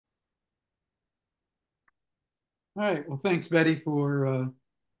All right. Well, thanks, Betty, for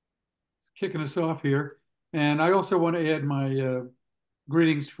kicking us off here. And I also want to add my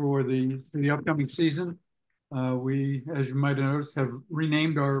greetings for the upcoming season. We, as you might have noticed, have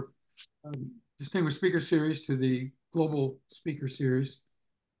renamed our Distinguished Speaker Series to the Global Speaker Series.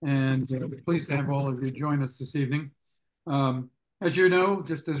 And we're pleased to have all of you join us this evening. Um, as you know,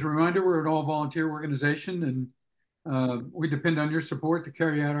 just as a reminder, we're an all-volunteer organization, and we depend on your support to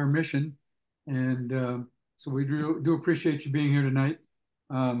carry out our mission. And so we do appreciate you being here tonight.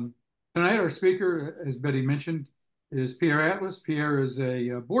 Um, Tonight, our speaker, as Betty mentioned, is Pierre Atlas. Pierre is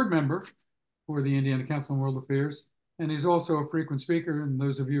a board member for the Indiana Council on World Affairs, and he's also a frequent speaker. And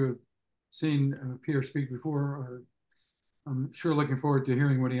those of you who have seen Pierre speak before are, I'm sure, looking forward to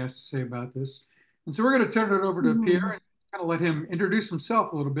hearing what he has to say about this. And so we're going to turn it over to Pierre Mhm. and kind of let him introduce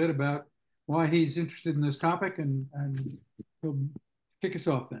himself a little bit about why he's interested in this topic, and he'll kick us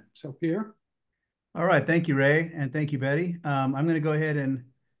off then. So, Pierre. All right, thank you, Ray, and thank you, Betty. I'm going to go ahead and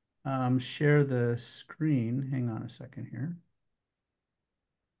share the screen. Hang on a second here.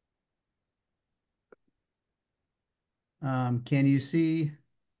 Can you see?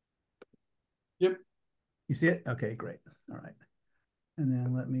 Yep. You see it? Okay, great. All right. And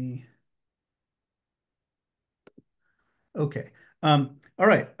then let me. Okay. All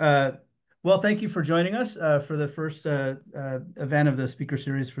right. Well, thank you for joining us for the first event of the speaker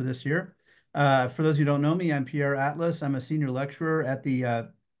series for this year. For those who don't know me, I'm Pierre Atlas. I'm a senior lecturer at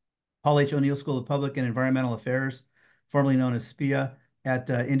the Paul H. O'Neill School of Public and Environmental Affairs, formerly known as SPIA, at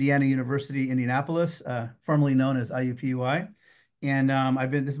Indiana University, Indianapolis, formerly known as IUPUI. And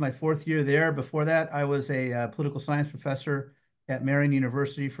this is my fourth year there. Before that, I was a political science professor at Marian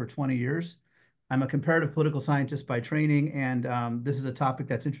University for 20 years. I'm a comparative political scientist by training, and this is a topic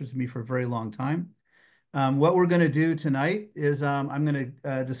that's interested me for a very long time. What we're going to do tonight is I'm going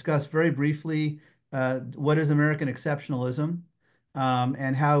to discuss very briefly what is American exceptionalism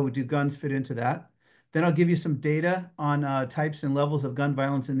and how do guns fit into that. Then I'll give you some data on types and levels of gun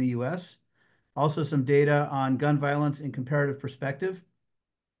violence in the US, also some data on gun violence in comparative perspective.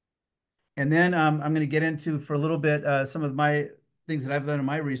 And then I'm going to get into, for a little bit, some of my things that I've done in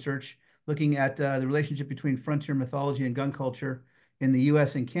my research, looking at the relationship between frontier mythology and gun culture in the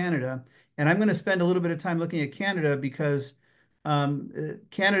US and Canada. And I'm going to spend a little bit of time looking at Canada because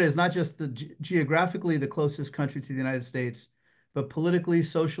Canada is not just geographically the closest country to the United States, but politically,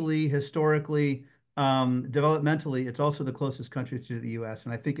 socially, historically, developmentally, it's also the closest country to the US.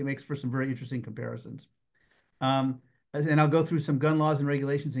 And I think it makes for some very interesting comparisons. Um, and I'll go through some gun laws and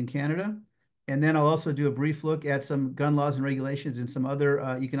regulations in Canada. And then I'll also do a brief look at some gun laws and regulations in some other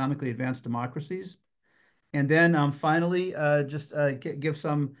economically advanced democracies. And then finally, just give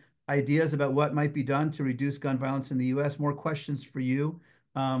some ideas about what might be done to reduce gun violence in the US, more questions for you,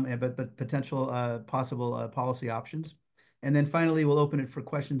 but potential possible policy options. And then finally, we'll open it for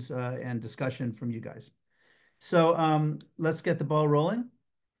questions and discussion from you guys. So let's get the ball rolling.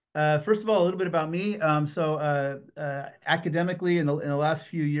 First of all, a little bit about me. Academically, in the last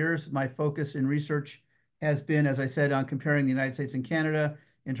few years, my focus in research has been, as I said, on comparing the United States and Canada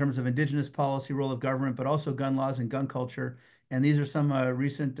in terms of indigenous policy, role of government, but also gun laws and gun culture. And these are some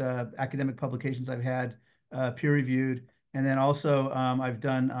recent academic publications I've had peer-reviewed. And then also,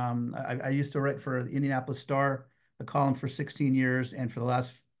 I used to write for the Indianapolis Star, a column for 16 years. And for the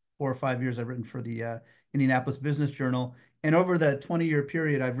last 4 or 5 years, I've written for the Indianapolis Business Journal. And over that 20-year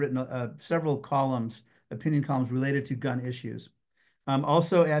period, I've written several columns, opinion columns related to gun issues.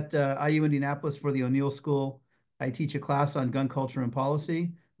 Also at IU Indianapolis for the O'Neill School, I teach a class on gun culture and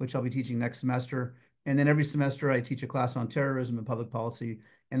policy, which I'll be teaching next semester. And then every semester, I teach a class on terrorism and public policy.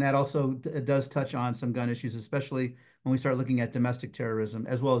 And that also does touch on some gun issues, especially when we start looking at domestic terrorism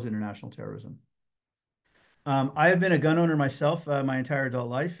as well as international terrorism. I have been a gun owner myself my entire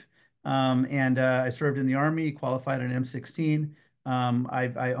adult life. And I served in the Army, qualified an M16.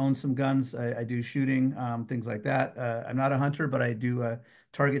 I own some guns. I do shooting, things like that. I'm not a hunter, but I do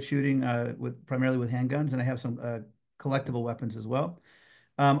target shooting primarily with handguns, and I have some collectible weapons as well.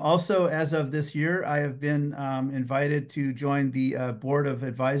 Also, as of this year, I have been invited to join the board of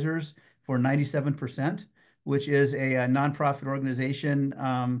advisors for 97%, which is a nonprofit organization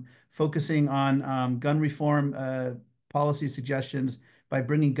focusing on gun reform policy suggestions by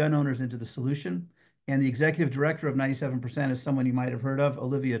bringing gun owners into the solution. And the executive director of 97% is someone you might have heard of,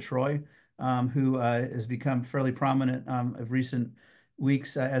 Olivia Troy, who has become fairly prominent of recent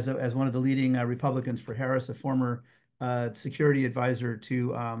weeks as one of the leading Republicans for Harris, a former security advisor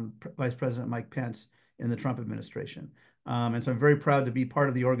to Vice President Mike Pence in the Trump administration. And so I'm very proud to be part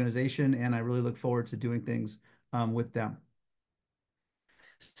of the organization, and I really look forward to doing things with them.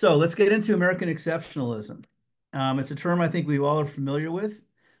 So let's get into American exceptionalism. It's a term I think we all are familiar with.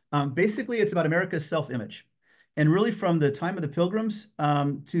 Basically, it's about America's self-image. And really, from the time of the Pilgrims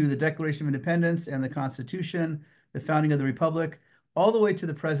to the Declaration of Independence and the Constitution, the founding of the Republic, all the way to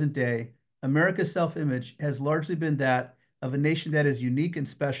the present day, America's self-image has largely been that of a nation that is unique and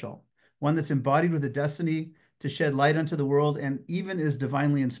special, one that's embodied with a destiny to shed light onto the world and even is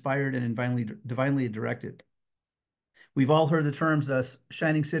divinely inspired and divinely directed. We've all heard the terms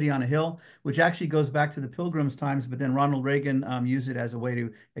shining city on a hill, which actually goes back to the Pilgrims' times, but then Ronald Reagan used it as a way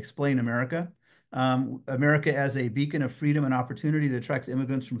to explain America. America as a beacon of freedom and opportunity that attracts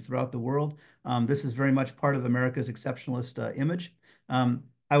immigrants from throughout the world. This is very much part of America's exceptionalist image.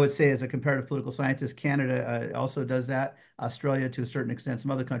 I would say, as a comparative political scientist, Canada also does that, Australia to a certain extent,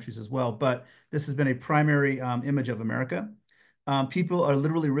 some other countries as well. But this has been a primary image of America. People are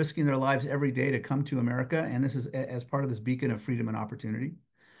literally risking their lives every day to come to America, and this is as part of this beacon of freedom and opportunity.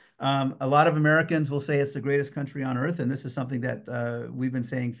 A lot of Americans will say it's the greatest country on earth, and this is something that we've been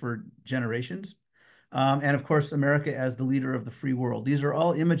saying for generations. And of course, America as the leader of the free world. These are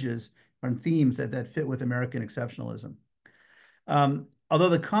all images and themes that fit with American exceptionalism. Although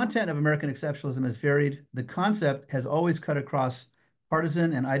the content of American exceptionalism has varied, the concept has always cut across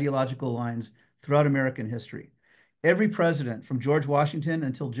partisan and ideological lines throughout American history. Every president, from George Washington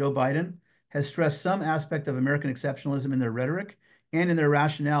until Joe Biden, has stressed some aspect of American exceptionalism in their rhetoric and in their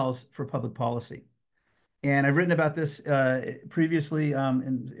rationales for public policy. And I've written about this previously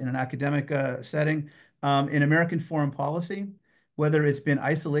in an academic setting. In American foreign policy, whether it's been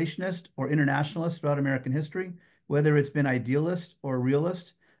isolationist or internationalist throughout American history, whether it's been idealist or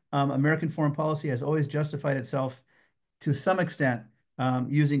realist, American foreign policy has always justified itself to some extent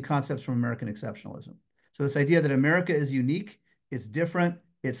using concepts from American exceptionalism. So this idea that America is unique, it's different,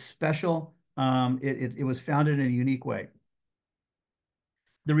 it's special, it was founded in a unique way.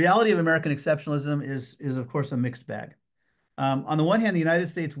 The reality of American exceptionalism is of course, a mixed bag. On the one hand, the United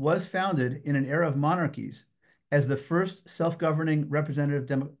States was founded in an era of monarchies as the first self-governing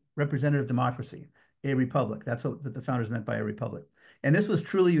representative democracy, a republic. That's what the founders meant by a republic. And this was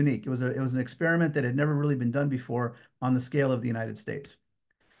truly unique. It was an experiment that had never really been done before on the scale of the United States.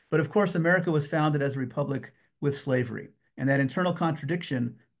 But of course, America was founded as a republic with slavery. And that internal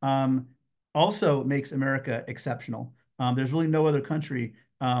contradiction also makes America exceptional. There's really no other country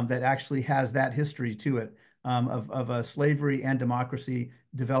that actually has that history to it of slavery and democracy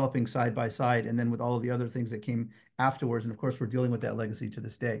developing side by side, and then with all of the other things that came afterwards. And of course, we're dealing with that legacy to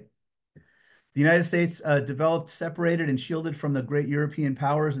this day. The United States developed, separated, and shielded from the great European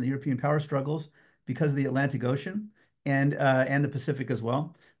powers and the European power struggles because of the Atlantic Ocean and the Pacific as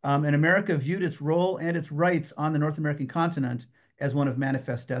well. And America viewed its role and its rights on the North American continent as one of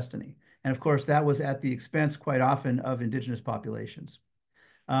manifest destiny. And of course, that was at the expense quite often of indigenous populations.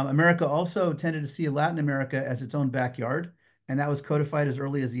 America also tended to see Latin America as its own backyard, and that was codified as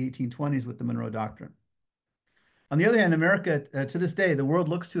early as the 1820s with the Monroe Doctrine. On the other hand, America, to this day, the world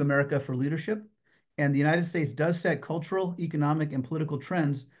looks to America for leadership, and the United States does set cultural, economic, and political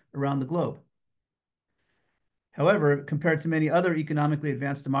trends around the globe. However, compared to many other economically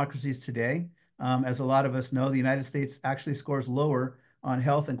advanced democracies today, as a lot of us know, the United States actually scores lower on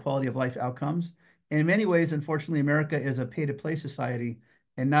health and quality of life outcomes. And in many ways, unfortunately, America is a pay-to-play society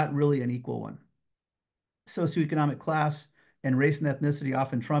and not really an equal one. Socioeconomic class and race and ethnicity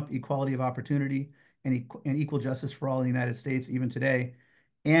often trump equality of opportunity and equal justice for all in the United States, even today.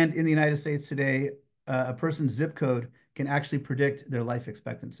 And in the United States today, a person's zip code can actually predict their life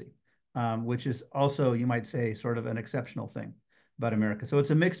expectancy, which is also, you might say, sort of an exceptional thing about America. So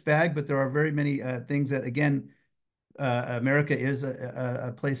it's a mixed bag, but there are very many things that, again, America is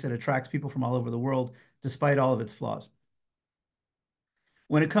a place that attracts people from all over the world, despite all of its flaws.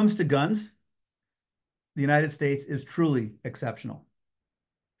 When it comes to guns, the United States is truly exceptional.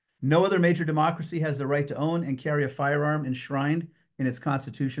 No other major democracy has the right to own and carry a firearm enshrined in its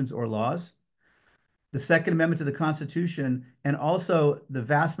constitutions or laws. The Second Amendment to the Constitution and also the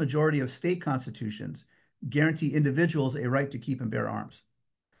vast majority of state constitutions guarantee individuals a right to keep and bear arms.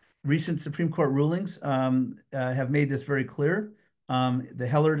 Recent Supreme Court rulings have made this very clear. The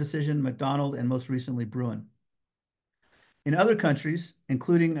Heller decision, McDonald, and most recently Bruin. In other countries,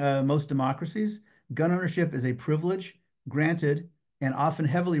 including most democracies, gun ownership is a privilege granted and often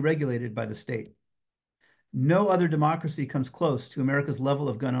heavily regulated by the state. No other democracy comes close to America's level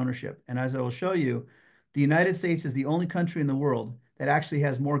of gun ownership. And as I will show you, the United States is the only country in the world that actually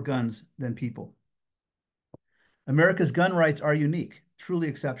has more guns than people. America's gun rights are unique, truly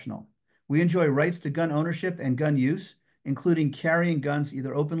exceptional. We enjoy rights to gun ownership and gun use, including carrying guns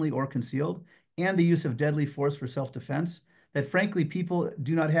either openly or concealed, and the use of deadly force for self-defense. that frankly people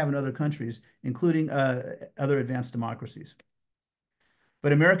do not have in other countries, including other advanced democracies.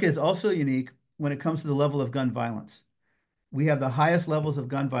 But America is also unique when it comes to the level of gun violence. We have the highest levels of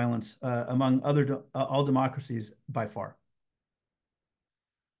gun violence among all democracies by far.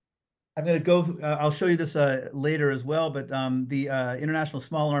 I'm going to go, I'll show you this later as well, but the International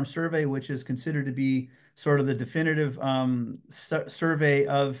Small Arms Survey, which is considered to be sort of the definitive survey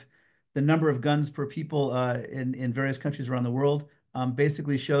of the number of guns per people in various countries around the world,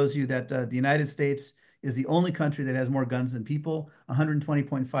 basically shows you that the United States is the only country that has more guns than people,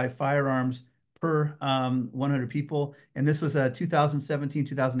 120.5 firearms per 100 people. And this was a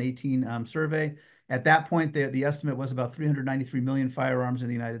 2017-2018 survey. At that point, the estimate was about 393 million firearms in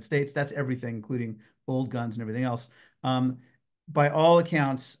the United States. That's everything, including old guns and everything else. By all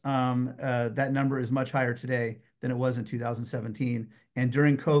accounts, that number is much higher today than it was in 2017. And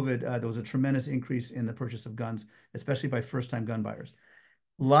during COVID, there was a tremendous increase in the purchase of guns, especially by first-time gun buyers.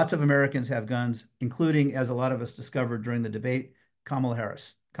 Lots of Americans have guns, including, as a lot of us discovered during the debate, Kamala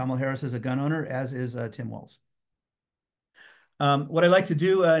Harris. Kamala Harris is a gun owner, as is Tim Walz. What I'd like to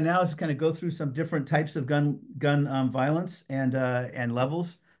do now is kind of go through some different types of gun violence and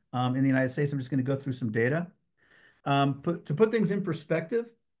levels in the United States. I'm just going to go through some data. To put things in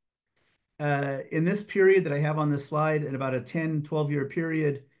perspective, in this period that I have on this slide, in about a 10, 12-year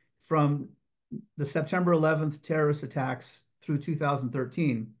period from the September 11th terrorist attacks through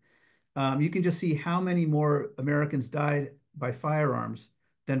 2013, you can just see how many more Americans died by firearms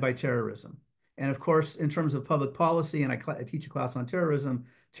than by terrorism. And of course, in terms of public policy, and I teach a class on terrorism,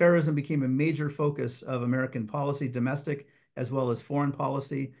 terrorism became a major focus of American policy, domestic as well as foreign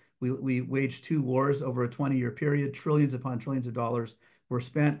policy. We waged 2 wars over a 20-year period. Trillions upon trillions of dollars were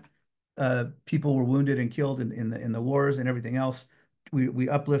spent. People were wounded and killed in the wars and everything else. We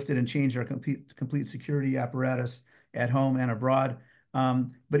uplifted and changed our complete security apparatus at home and abroad.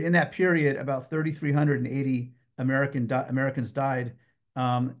 But in that period, about 3,380 Americans died,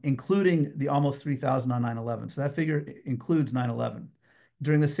 including the almost 3,000 on 9/11. So that figure includes 9/11.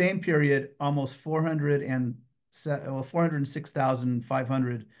 During the same period, almost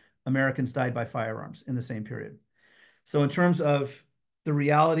 406,500 Americans died by firearms in the same period. So in terms of the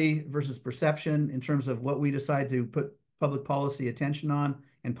reality versus perception, in terms of what we decide to put public policy attention on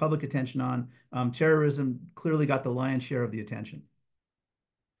and public attention on, terrorism clearly got the lion's share of the attention.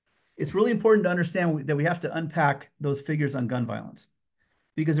 It's really important to understand that we have to unpack those figures on gun violence,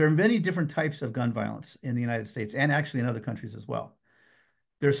 because there are many different types of gun violence in the United States and actually in other countries as well.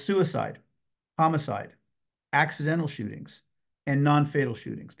 There's suicide, homicide, accidental shootings, and non-fatal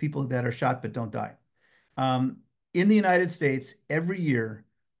shootings, people that are shot but don't die. In the United States, every year,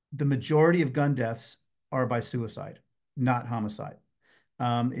 the majority of gun deaths are by suicide, not homicide.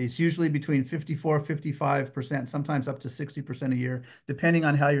 It's usually between 54, 55%, sometimes up to 60% a year, depending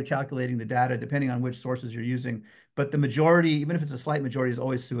on how you're calculating the data, depending on which sources you're using. But the majority, even if it's a slight majority, is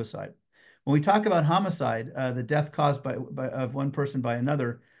always suicide. When we talk about homicide, the death caused of one person by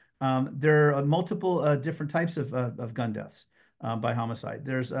another, there are multiple different types of gun deaths by homicide.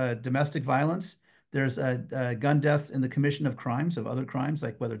 There's domestic violence. There's gun deaths in the commission of crimes, of other crimes,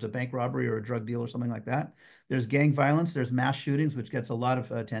 like whether it's a bank robbery or a drug deal or something like that. There's gang violence. There's mass shootings, which gets a lot of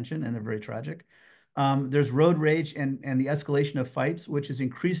attention, and they're very tragic. There's road rage and the escalation of fights, which is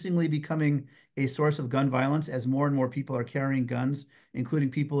increasingly becoming a source of gun violence as more and more people are carrying guns, including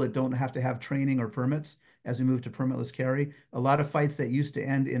people that don't have to have training or permits as we move to permitless carry. A lot of fights that used to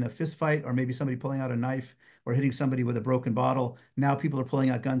end in a fist fight or maybe somebody pulling out a knife or hitting somebody with a broken bottle. Now people are pulling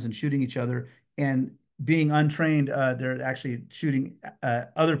out guns and shooting each other. And being untrained, they're actually shooting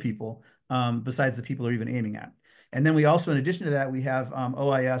other people besides the people they're even aiming at. And then we also, in addition to that, we have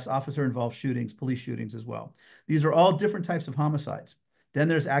OIS, officer-involved shootings, police shootings as well. These are all different types of homicides. Then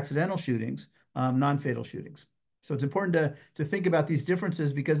there's accidental shootings, non-fatal shootings. So it's important to think about these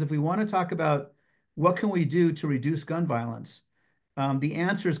differences, because if we want to talk about what can we do to reduce gun violence, the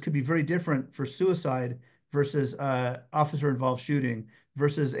answers could be very different for suicide versus officer-involved shooting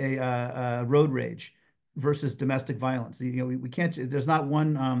versus a road rage versus domestic violence. We can't. There's not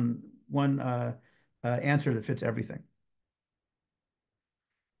one answer that fits everything.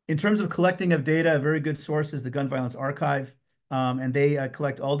 In terms of collecting of data, a very good source is the Gun Violence Archive, and they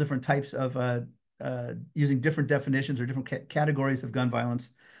collect all different types of using different definitions or different categories of gun violence.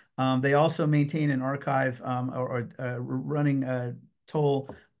 They also maintain an archive or running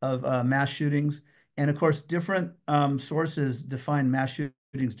toll of mass shootings. And of course, different sources define mass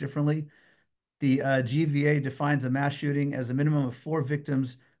shootings differently. The GVA defines a mass shooting as a minimum of 4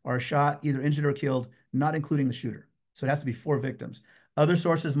 victims are shot, either injured or killed, not including the shooter. So it has to be 4 victims. Other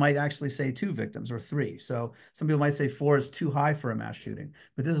sources might actually say 2 victims or 3. So some people might say 4 is too high for a mass shooting,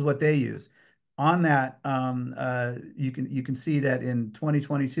 but this is what they use. On that, you can see that in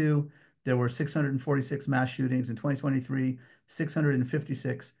 2022 there were 646 mass shootings. In 2023,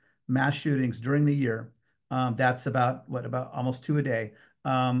 656 mass shootings during the year. That's about almost 2 a day.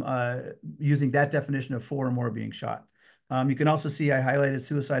 Using that definition of 4 or more being shot. You can also see I highlighted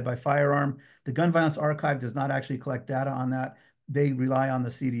suicide by firearm. The Gun Violence Archive does not actually collect data on that. They rely on the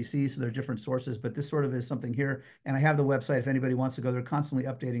CDC, so there are different sources, but this sort of is something here. And I have the website if anybody wants to go. They're constantly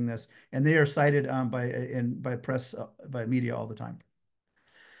updating this, and they are cited by press, by media all the time.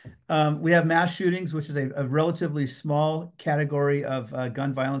 We have mass shootings, which is a relatively small category of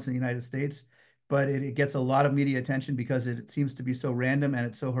gun violence in the United States, but it gets a lot of media attention because it seems to be so random and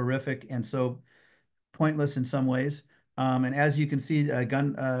it's so horrific and so pointless in some ways. And as you can see,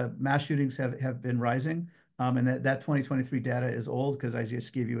 mass shootings have been rising. And that 2023 data is old because I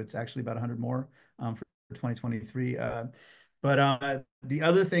just gave you, it's actually about 100 more for 2023. But the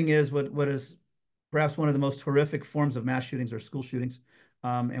other thing is what is perhaps one of the most horrific forms of mass shootings are school shootings.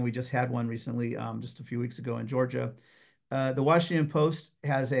 And we just had one recently, just a few weeks ago in Georgia. The Washington Post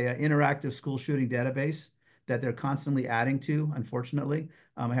has an interactive school shooting database that they're constantly adding to, unfortunately.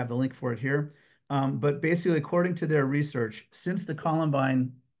 I have the link for it here. But basically, according to their research, since the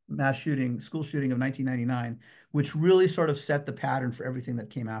Columbine school shooting of 1999, which really sort of set the pattern for everything that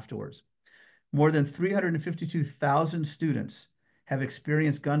came afterwards, more than 352,000 students have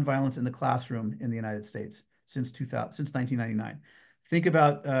experienced gun violence in the classroom in the United States since 1999. Think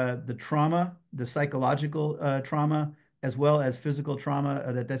about the trauma, the psychological trauma, as well as physical trauma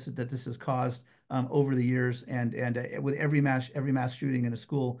that this has caused over the years. And with every mass shooting in a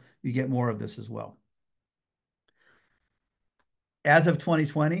school, you get more of this as well. As of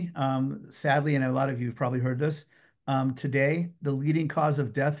 2020, sadly, and a lot of you have probably heard this, today, the leading cause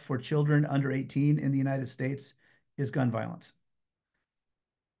of death for children under 18 in the United States is gun violence.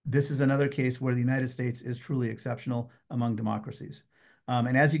 This is another case where the United States is truly exceptional among democracies.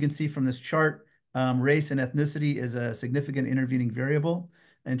 And as you can see from this chart, race and ethnicity is a significant intervening variable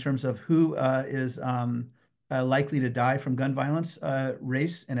in terms of who is likely to die from gun violence.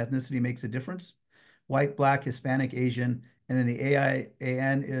 Race and ethnicity makes a difference. White, Black, Hispanic, Asian, and then the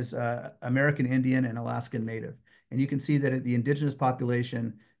AIAN is American Indian and Alaskan Native. And you can see that the indigenous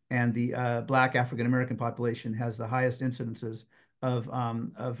population and the Black African American population has the highest incidences of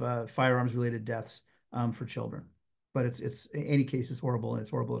firearms-related deaths for children. But it's any case is horrible, and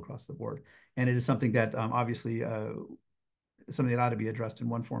it's horrible across the board. And it is something that obviously something that ought to be addressed in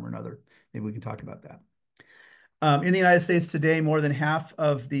one form or another. Maybe we can talk about that. In the United States today, more than half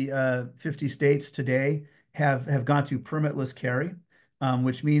of the 50 states today have gone to permitless carry,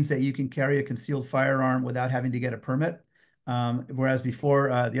 which means that you can carry a concealed firearm without having to get a permit. Whereas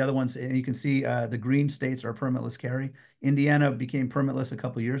before, the other ones, and you can see the green states are permitless carry. Indiana became permitless a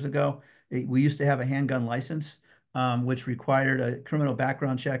couple years ago. We used to have a handgun license, which required a criminal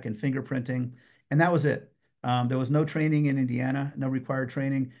background check and fingerprinting, and that was it. There was no training in Indiana, no required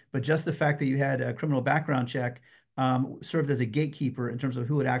training, but just the fact that you had a criminal background check served as a gatekeeper in terms of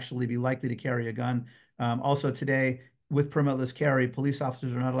who would actually be likely to carry a gun. Also today, with permitless carry, police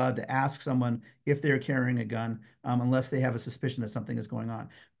officers are not allowed to ask someone if they're carrying a gun unless they have a suspicion that something is going on.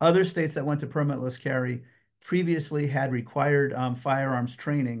 Other states that went to permitless carry previously had required firearms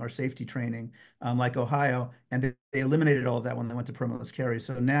training or safety training, like Ohio, and they eliminated all of that when they went to permitless carry.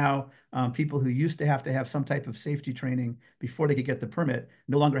 So now people who used to have some type of safety training before they could get the permit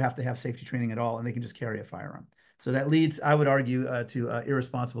no longer have to have safety training at all, and they can just carry a firearm. So that leads, I would argue, to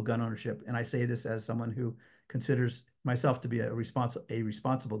irresponsible gun ownership. And I say this as someone who considers myself to be a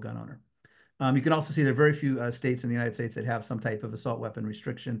responsible gun owner. You can also see there are very few states in the United States that have some type of assault weapon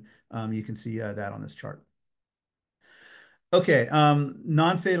restriction. You can see that on this chart. Okay,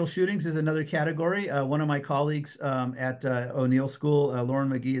 non-fatal shootings is another category. One of my colleagues at O'Neill School, Lauren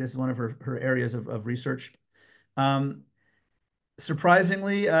McGee, this is one of her areas of research.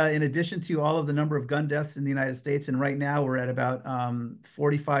 Surprisingly, in addition to all of the number of gun deaths in the United States, and right now we're at about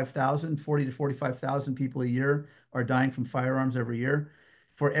 40 to 45,000 people a year are dying from firearms every year.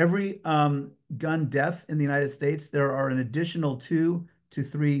 For every gun death in the United States, there are an additional 2 to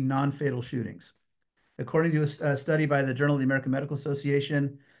 3 non-fatal shootings. According to a study by the Journal of the American Medical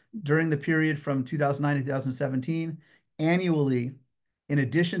Association, during the period from 2009 to 2017, annually, in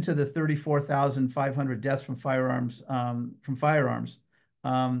addition to the 34,500 deaths from firearms,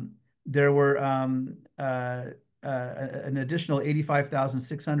 there were an additional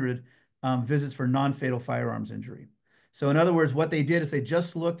 85,600 visits for non-fatal firearms injury. So in other words, what they did is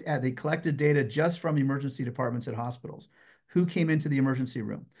they collected data just from emergency departments at hospitals who came into the emergency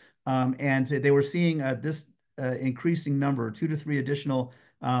room. And they were seeing this increasing number, 2 to 3 additional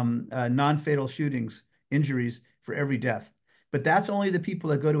non-fatal shootings, injuries for every death. But that's only the people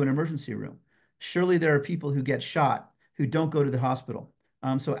that go to an emergency room. Surely there are people who get shot who don't go to the hospital.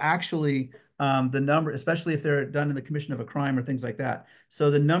 So actually, the number, especially if they're done in the commission of a crime or things like that. So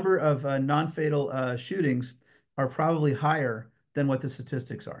the number of non-fatal shootings are probably higher than what the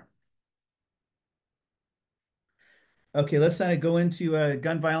statistics are. Okay, let's kind of go into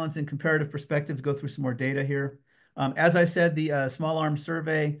gun violence in comparative perspective, go through some more data here. As I said, the small arms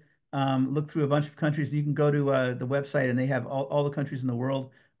survey looked through a bunch of countries, and you can go to the website, and they have all the countries in the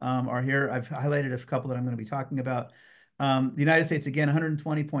world are here. I've highlighted a couple that I'm going to be talking about. The United States, again,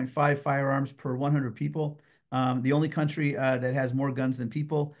 120.5 firearms per 100 people. The only country that has more guns than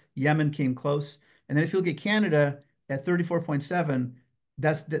people. Yemen came close. And then if you look at Canada at 34.7,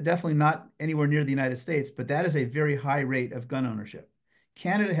 that's definitely not anywhere near the United States, but that is a very high rate of gun ownership.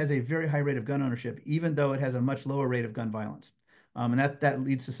 Canada has a very high rate of gun ownership, even though it has a much lower rate of gun violence. And that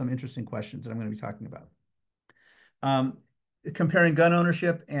leads to some interesting questions that I'm going to be talking about. Comparing gun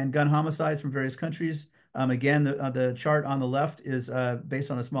ownership and gun homicides from various countries. Again, the chart on the left is based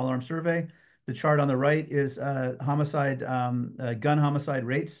on a small arms survey. The chart on the right is gun homicide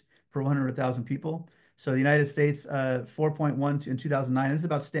rates per 100,000 people. So the United States, 4.1 in 2009. It's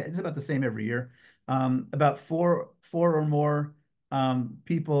about the same every year. About four or more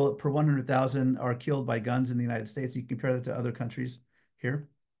people per 100,000 are killed by guns in the United States. You compare that to other countries here.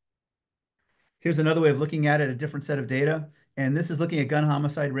 Here's another way of looking at it, a different set of data. And this is looking at gun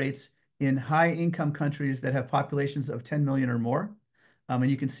homicide rates in high-income countries that have populations of 10 million or more. And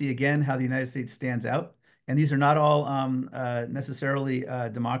you can see again how the United States stands out. And these are not all necessarily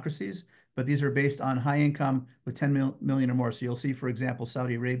democracies, but these are based on high income with 10 million or more. So you'll see, for example,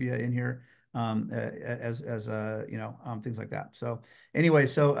 Saudi Arabia in here as things like that. So anyway,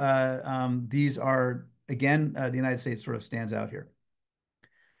 these are, again, the United States sort of stands out here.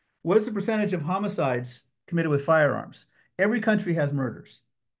 What is the percentage of homicides committed with firearms? Every country has murders.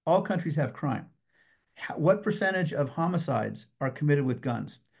 All countries have crime. What percentage of homicides are committed with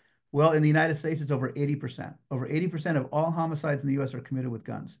guns? Well, in the United States, it's over 80%. Over 80% of all homicides in the US are committed with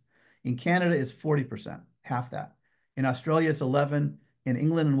guns. In Canada, it's 40%, half that. In Australia, it's 11%. In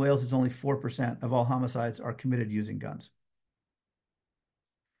England and Wales, it's only 4% of all homicides are committed using guns.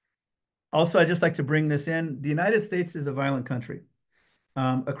 Also, I'd just like to bring this in. The United States is a violent country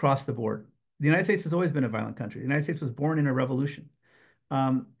across the board. The United States has always been a violent country. The United States was born in a revolution.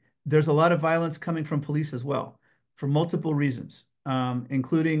 There's a lot of violence coming from police as well, for multiple reasons,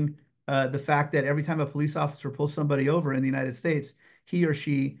 including the fact that every time a police officer pulls somebody over in the United States, he or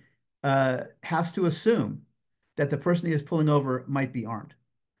she has to assume that the person he is pulling over might be armed.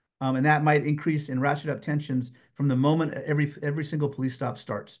 And that might increase and ratchet up tensions from the moment every single police stop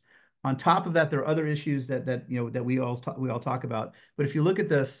starts. On top of that, there are other issues that we all talk about. But if you look at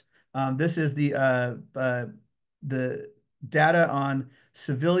this, this is the data on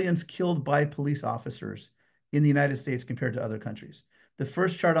civilians killed by police officers in the United States compared to other countries. The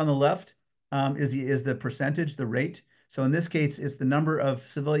first chart on the left is the percentage, the rate. So in this case, it's the number of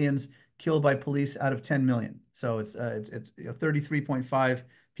civilians killed by police out of 10 million. So it's 33.5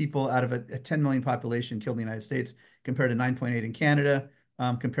 people out of a 10 million population killed in the United States, compared to 9.8 in Canada,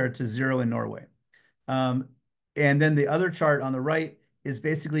 compared to 0 in Norway. And then the other chart on the right is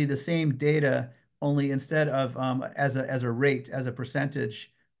basically the same data, only instead of as a rate, as a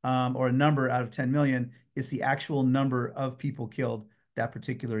percentage, or a number out of 10 million, it's the actual number of people killed that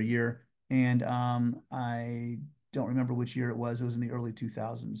particular year. And I don't remember which year it was. It was in the early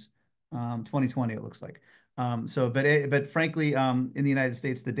 2000s, 2020, it looks like. But frankly, in the United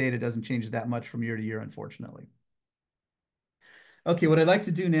States, the data doesn't change that much from year to year, unfortunately. Okay, what I'd like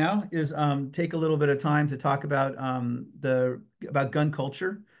to do now is take a little bit of time to talk about gun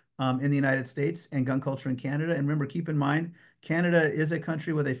culture in the United States and gun culture in Canada. And remember, keep in mind, Canada is a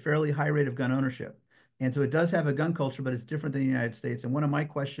country with a fairly high rate of gun ownership. And so it does have a gun culture, but it's different than the United States. And one of my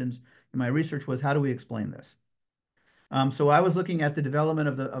questions in my research was, how do we explain this? So I was looking at the development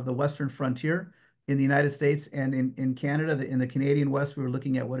of the Western frontier in the United States and in Canada. In the Canadian West, we were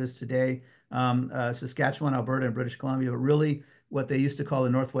looking at what is today Saskatchewan, Alberta, and British Columbia, but really what they used to call the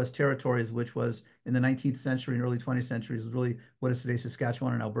Northwest Territories, which was in the 19th century and early 20th centuries, was really what is today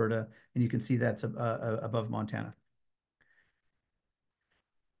Saskatchewan and Alberta. And you can see that's above Montana.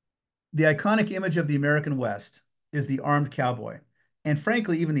 The iconic image of the American West is the armed cowboy, and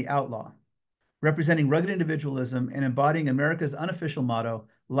frankly, even the outlaw, representing rugged individualism and embodying America's unofficial motto,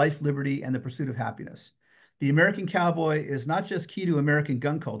 life, liberty, and the pursuit of happiness. The American cowboy is not just key to American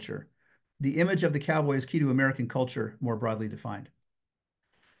gun culture, the image of the cowboy is key to American culture, more broadly defined.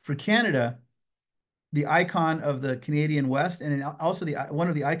 For Canada, the icon of the Canadian West, and also one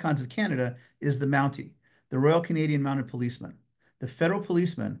of the icons of Canada is the Mountie, the Royal Canadian Mounted Policeman, the federal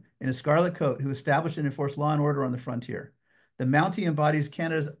policeman in a scarlet coat who established and enforced law and order on the frontier. The Mountie embodies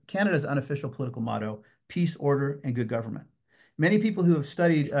Canada's unofficial political motto, peace, order, and good government. Many people who have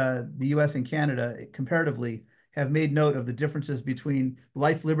studied the US and Canada comparatively have made note of the differences between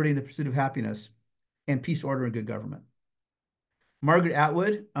life, liberty, and the pursuit of happiness, and peace, order, and good government. Margaret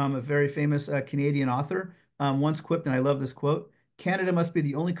Atwood, a very famous Canadian author, once quipped, and I love this quote, "Canada must be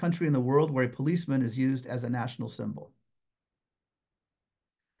the only country in the world where a policeman is used as a national symbol."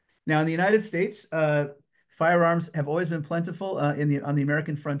 Now, in the United States, firearms have always been plentiful on the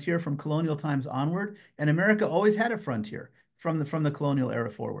American frontier from colonial times onward, and America always had a frontier from the colonial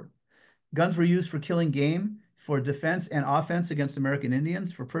era forward. Guns were used for killing game, for defense and offense against American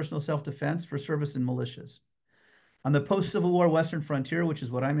Indians, for personal self-defense, for service in militias. On the post-Civil War Western frontier, which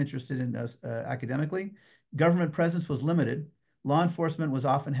is what I'm interested in academically, government presence was limited, law enforcement was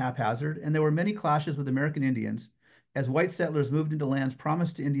often haphazard, and there were many clashes with American Indians as white settlers moved into lands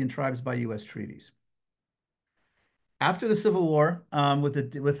promised to Indian tribes by U.S. treaties. After the Civil War, with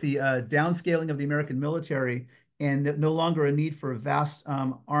the downscaling of the American military and no longer a need for a vast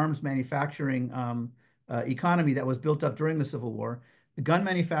arms manufacturing economy that was built up during the Civil War, the gun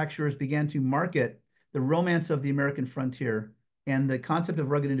manufacturers began to market the romance of the American frontier and the concept of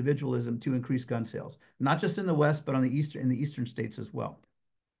rugged individualism to increase gun sales, not just in the West, but in the eastern states as well.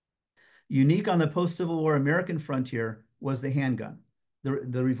 Unique on the post-Civil War American frontier was the handgun,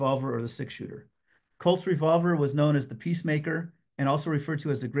 the revolver or the six-shooter. Colt's revolver was known as the peacemaker and also referred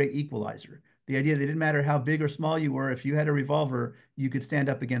to as the great equalizer. The idea that it didn't matter how big or small you were, if you had a revolver, you could stand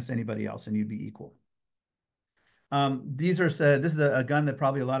up against anybody else and you'd be equal. This is a gun that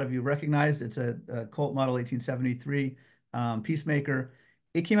probably a lot of you recognize. It's a Colt model 1873 Peacemaker.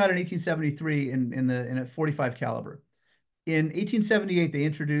 It came out in 1873 in a 45 caliber. In 1878, they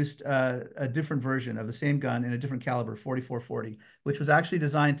introduced a different version of the same gun in a different caliber, 4440, which was actually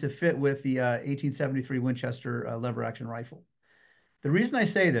designed to fit with the 1873 Winchester lever-action rifle. The reason I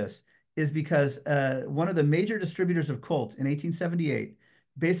say this is because one of the major distributors of Colt in 1878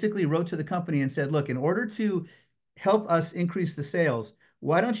 basically wrote to the company and said, look, in order to help us increase the sales,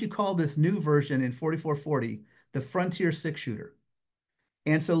 why don't you call this new version in 4440 the Frontier six-shooter?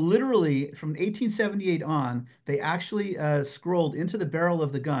 And so literally from 1878 on, they actually scrolled into the barrel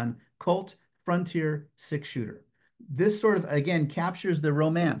of the gun, Colt Frontier six-shooter. This sort of, again, captures the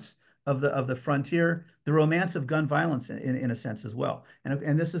romance of the frontier, the romance of gun violence in a sense as well.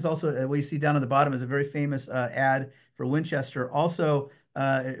 And this is also, what you see down at the bottom is a very famous ad for Winchester, also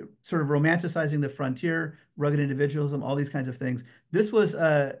sort of romanticizing the frontier, rugged individualism, all these kinds of things. This was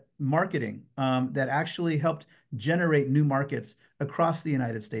marketing that actually helped generate new markets across the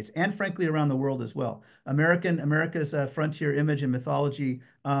United States and frankly around the world as well. America's frontier image and mythology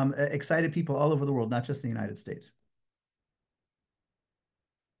excited people all over the world, not just the United States.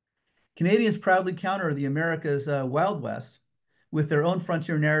 Canadians proudly counter the America's Wild West with their own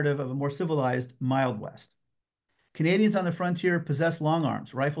frontier narrative of a more civilized Mild West. Canadians on the frontier possess long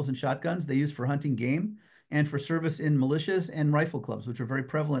arms, rifles and shotguns they use for hunting game and for service in militias and rifle clubs, which are very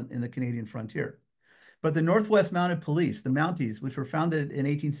prevalent in the Canadian frontier. But the Northwest Mounted Police, the Mounties, which were founded in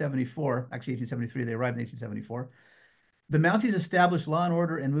 1874, actually 1873, they arrived in 1874, the Mounties established law and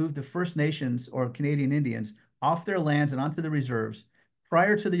order and moved the First Nations or Canadian Indians off their lands and onto the reserves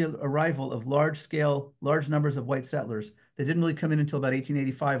prior to the arrival of large numbers of white settlers that didn't really come in until about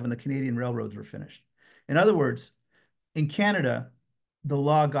 1885 when the Canadian railroads were finished. In other words, in Canada, the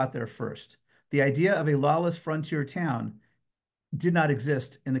law got there first. The idea of a lawless frontier town did not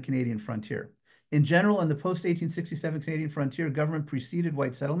exist in the Canadian frontier. In general, in the post-1867 Canadian frontier, government preceded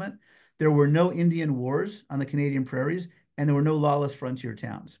white settlement. There were no Indian wars on the Canadian prairies, and there were no lawless frontier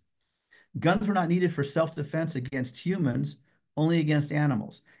towns. Guns were not needed for self-defense against humans, only against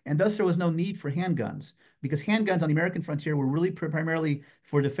animals. And thus there was no need for handguns because handguns on the American frontier were really primarily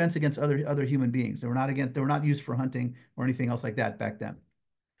for defense against other human beings. They were not used for hunting or anything else like that back then.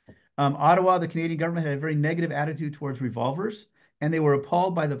 Ottawa, the Canadian government had a very negative attitude towards revolvers, and they were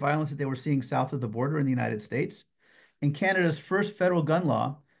appalled by the violence that they were seeing south of the border in the United States. In Canada's first federal gun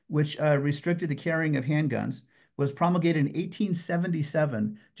law, which restricted the carrying of handguns, was promulgated in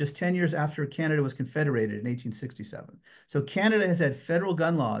 1877, just 10 years after Canada was confederated in 1867. So Canada has had federal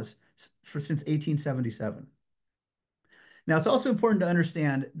gun laws since 1877. Now, it's also important to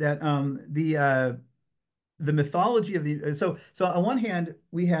understand that the mythology of so on one hand,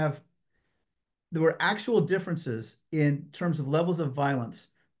 there were actual differences in terms of levels of violence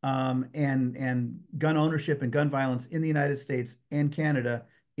and gun ownership and gun violence in the United States and Canada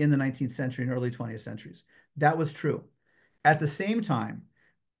in the 19th century and early 20th centuries. That was true. At the same time,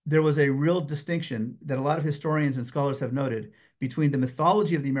 there was a real distinction that a lot of historians and scholars have noted between the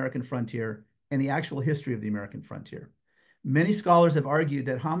mythology of the American frontier and the actual history of the American frontier. Many scholars have argued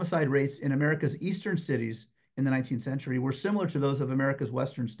that homicide rates in America's eastern cities in the 19th century were similar to those of America's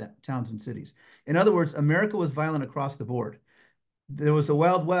western towns and cities. In other words, America was violent across the board. There was a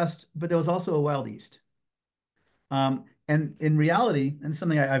Wild West, but there was also a Wild East. And in reality, and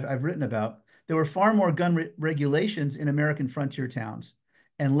something I've written about, there were far more gun regulations in American frontier towns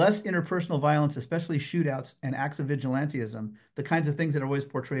and less interpersonal violence, especially shootouts and acts of vigilantism, the kinds of things that are always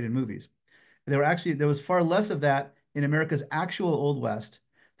portrayed in movies. There was far less of that in America's actual Old West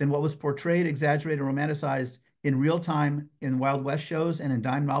than what was portrayed, exaggerated, and romanticized in real time in Wild West shows and in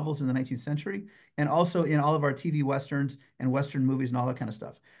dime novels in the 19th century, and also in all of our TV Westerns and Western movies and all that kind of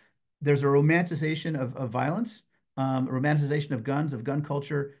stuff. There's a romanticization of violence, a romanticization of guns, of gun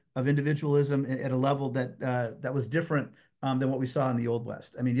culture, of individualism at a level that was different than what we saw in the Old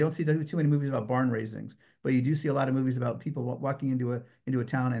West. I mean, you don't see too many movies about barn raisings, but you do see a lot of movies about people walking into a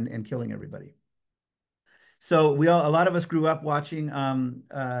town and killing everybody. So a lot of us grew up watching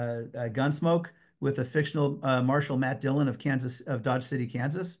Gunsmoke with the fictional Marshal Matt Dillon of Dodge City,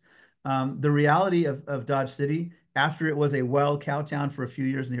 Kansas. The reality of Dodge City, after it was a wild cow town for a few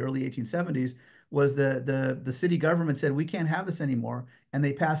years in the early 1870s, was the city government said, we can't have this anymore, and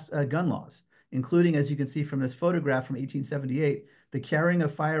they passed gun laws, including, as you can see from this photograph from 1878, the carrying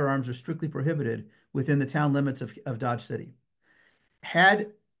of firearms are strictly prohibited within the town limits of Dodge City.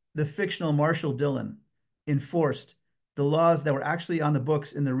 Had the fictional Marshal Dillon enforced the laws that were actually on the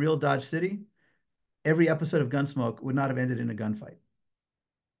books in the real Dodge City, every episode of Gunsmoke would not have ended in a gunfight.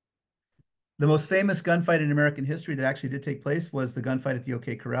 The most famous gunfight in American history that actually did take place was the gunfight at the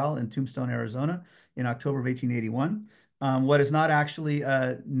OK Corral in Tombstone, Arizona in October of 1881. What is not actually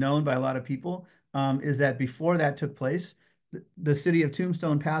known by a lot of people is that before that took place, the city of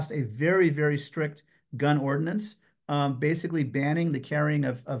Tombstone passed a very, very strict gun ordinance, basically banning the carrying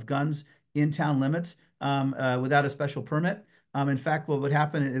of guns in town limits without a special permit. In fact, what would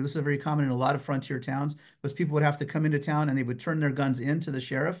happen, it was very common in a lot of frontier towns, was people would have to come into town and they would turn their guns in to the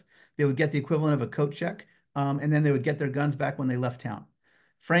sheriff. They would get the equivalent of a coat check, and then they would get their guns back when they left town.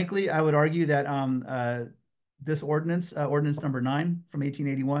 Frankly, I would argue that this ordinance, Ordinance Number 9 from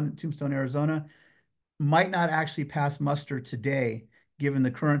 1881, Tombstone, Arizona, might not actually pass muster today, given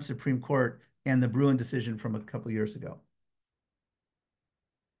the current Supreme Court and the Bruin decision from a couple years ago.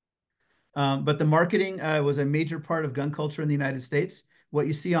 But the marketing was a major part of gun culture in the United States. What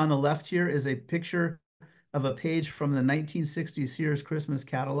you see on the left here is a picture of a page from the 1960s Sears Christmas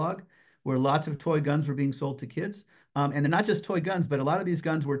catalog, where lots of toy guns were being sold to kids. And they're not just toy guns, but a lot of these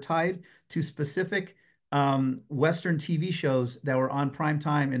guns were tied to specific Western TV shows that were on prime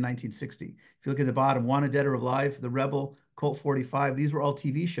time in 1960. If you look at the bottom, Wanted Dead or Alive, The Rebel, Colt 45, these were all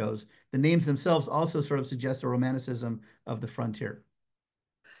TV shows. The names themselves also sort of suggest a romanticism of the frontier.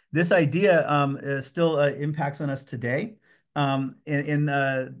 This idea still impacts on us today in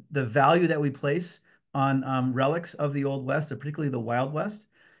the value that we place on relics of the Old West, particularly the Wild West.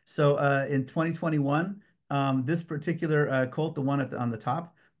 So in 2021, this particular Colt, the one on the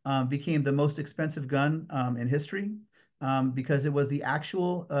top, became the most expensive gun in history because it was the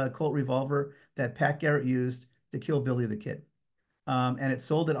actual Colt revolver that Pat Garrett used to kill Billy the Kid. And it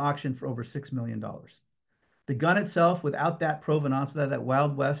sold at auction for over $6 million. The gun itself, without that provenance, without that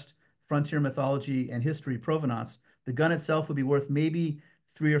Wild West frontier mythology and history provenance, the gun itself would be worth maybe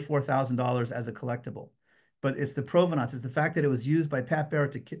 $3,000 or $4,000 as a collectible. But it's the provenance, it's the fact that it was used by Pat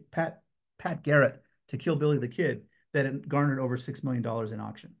Garrett to kill Billy the Kid that it garnered over $6 million in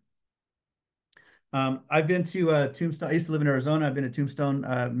auction. I've been to Tombstone. I used to live in Arizona. I've been to Tombstone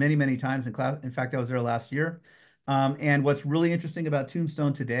many, many times in class. In fact, I was there last year. And what's really interesting about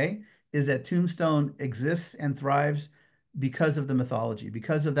Tombstone today is that Tombstone exists and thrives because of the mythology,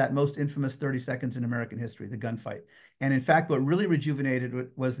 because of that most infamous 30 seconds in American history, the gunfight. And in fact, what really rejuvenated it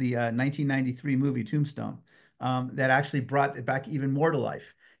was the 1993 movie Tombstone that actually brought it back even more to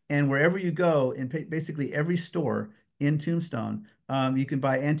life. And wherever you go, in basically every store in Tombstone, you can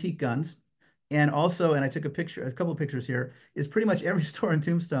buy antique guns. And also, and I took a couple of pictures here, is pretty much every store in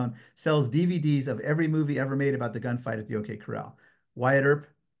Tombstone sells DVDs of every movie ever made about the gunfight at the OK Corral. Wyatt Earp,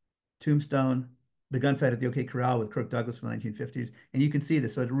 Tombstone, the gunfight at the OK Corral with Kirk Douglas from the 1950s. And you can see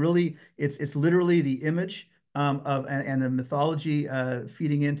this. So it's literally the image and the mythology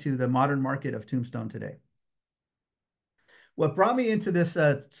feeding into the modern market of Tombstone today. What brought me into this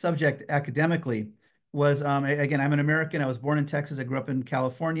subject academically was again, I'm an American. I was born in Texas. I grew up in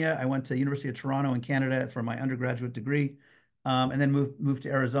California. I went to University of Toronto in Canada for my undergraduate degree, and then moved to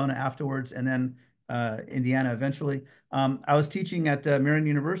Arizona afterwards, and then Indiana eventually. I was teaching at Marian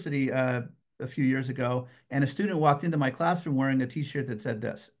University a few years ago, and a student walked into my classroom wearing a T-shirt that said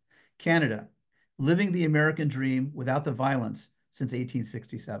this: "Canada, living the American dream without the violence since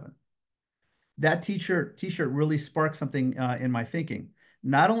 1867." That t-shirt really sparked something in my thinking.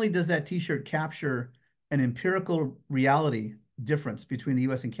 Not only does that t-shirt capture an empirical reality difference between the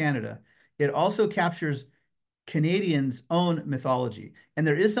US and Canada, it also captures Canadians' own mythology. And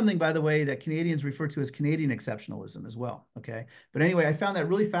there is something, by the way, that Canadians refer to as Canadian exceptionalism as well. Okay. But anyway, I found that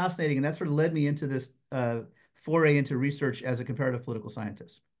really fascinating, and that sort of led me into this foray into research as a comparative political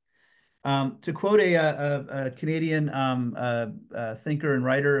scientist. To quote a Canadian thinker and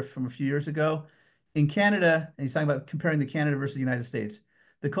writer from a few years ago, in Canada, and he's talking about comparing the Canada versus the United States,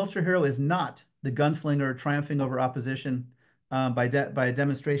 the culture hero is not the gunslinger triumphing over opposition by a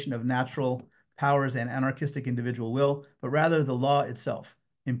demonstration of natural powers and anarchistic individual will, but rather the law itself,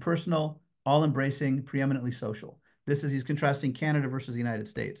 impersonal, all-embracing, preeminently social. He's contrasting Canada versus the United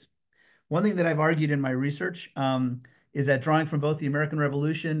States. One thing that I've argued in my research is that drawing from both the American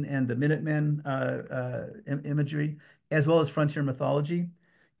Revolution and the Minutemen imagery, as well as frontier mythology,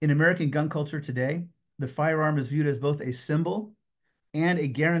 in American gun culture today, the firearm is viewed as both a symbol and a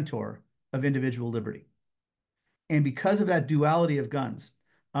guarantor of individual liberty. And because of that duality of guns,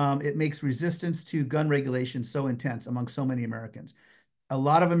 it makes resistance to gun regulation so intense among so many Americans. A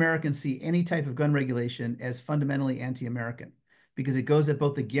lot of Americans see any type of gun regulation as fundamentally anti-American because it goes at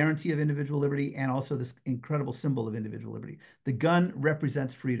both the guarantee of individual liberty and also this incredible symbol of individual liberty. The gun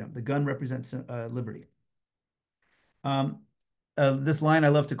represents freedom. The gun represents liberty. This line I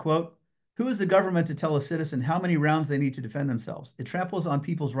love to quote: "Who is the government to tell a citizen how many rounds they need to defend themselves? It tramples on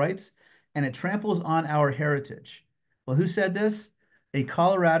people's rights and it tramples on our heritage." Well, who said this? A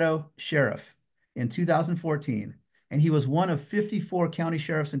Colorado sheriff in 2014. And he was one of 54 county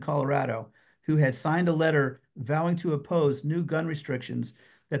sheriffs in Colorado who had signed a letter vowing to oppose new gun restrictions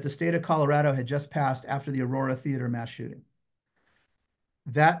that the state of Colorado had just passed after the Aurora Theater mass shooting.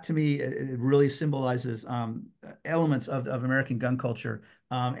 That to me, it really symbolizes elements of American gun culture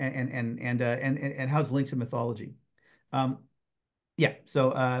and how it's linked to mythology. Um, yeah.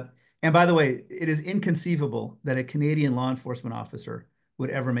 So, and by the way, it is inconceivable that a Canadian law enforcement officer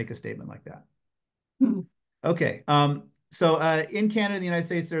would ever make a statement like that. Okay. So in Canada and the United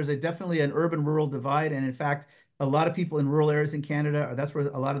States, there's definitely an urban-rural divide. And in fact, a lot of people in rural areas in Canada, that's where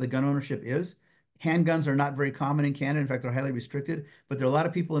a lot of the gun ownership is. Handguns are not very common in Canada. In fact, they're highly restricted. But there are a lot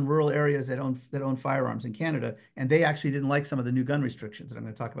of people in rural areas that own firearms in Canada, and they actually didn't like some of the new gun restrictions that I'm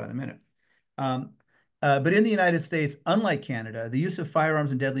going to talk about in a minute. But in the United States, unlike Canada, the use of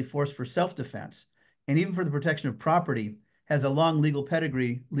firearms and deadly force for self-defense and even for the protection of property has a long legal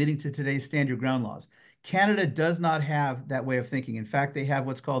pedigree leading to today's stand your ground laws. Canada does not have that way of thinking. In fact, they have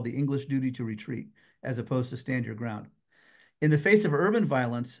what's called the English duty to retreat, as opposed to stand your ground. In the face of urban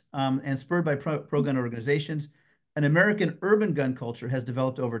violence and spurred by pro-gun organizations, an American urban gun culture has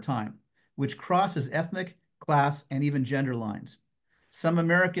developed over time, which crosses ethnic, class, and even gender lines. Some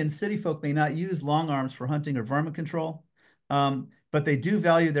American city folk may not use long arms for hunting or varmint control, but they do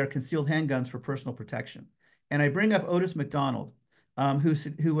value their concealed handguns for personal protection. And I bring up Otis McDonald,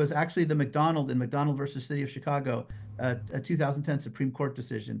 who was actually the McDonald in McDonald versus City of Chicago, a 2010 Supreme Court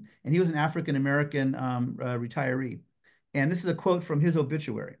decision. And he was an African-American retiree. And this is a quote from his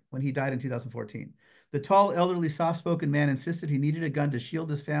obituary when he died in 2014. "The tall, elderly, soft-spoken man insisted he needed a gun to shield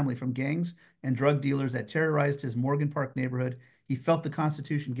his family from gangs and drug dealers that terrorized his Morgan Park neighborhood. He felt the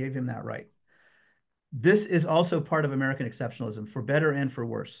Constitution gave him that right." This is also part of American exceptionalism, for better and for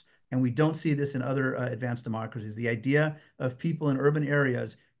worse. And we don't see this in other advanced democracies. The idea of people in urban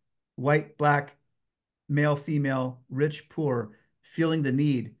areas, white, black, male, female, rich, poor, feeling the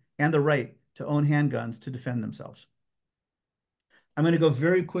need and the right to own handguns to defend themselves. I'm going to go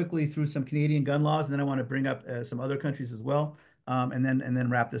very quickly through some Canadian gun laws, and then I want to bring up some other countries as well, and then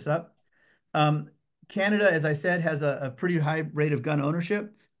wrap this up. Canada, as I said, has a pretty high rate of gun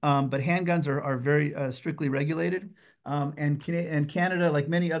ownership, but handguns are very strictly regulated. And Canada, like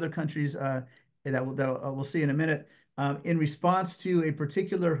many other countries that we'll see in a minute, in response to a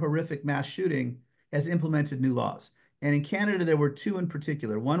particular horrific mass shooting, has implemented new laws. And in Canada, there were two in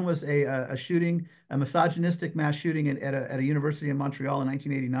particular. One was a shooting, a misogynistic mass shooting at a university in Montreal in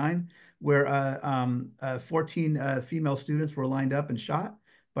 1989, where 14 female students were lined up and shot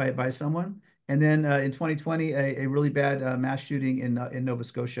by someone. And then in 2020, a really bad mass shooting in Nova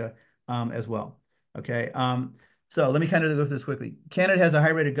Scotia as well. Okay. So let me kind of go through this quickly. Canada has a high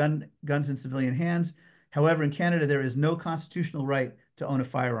rate of guns in civilian hands. However, in Canada, there is no constitutional right to own a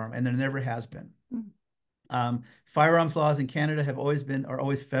firearm, and there never has been. Firearms laws in Canada are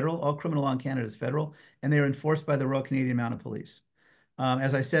always federal. All criminal law in Canada is federal, and they are enforced by the Royal Canadian Mounted Police.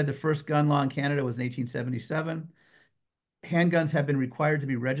 As I said, the first gun law in Canada was in 1877. Handguns have been required to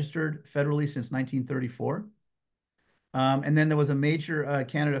be registered federally since 1934. And then there was a major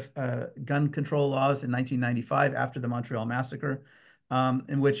Canada gun control laws in 1995 after the Montreal Massacre,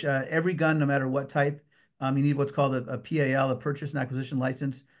 in which every gun, no matter what type, you need what's called a PAL, a purchase and acquisition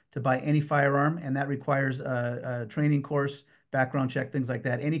license, to buy any firearm, and that requires a training course, background check, things like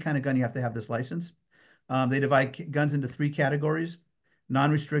that. Any kind of gun, you have to have this license. They divide guns into three categories: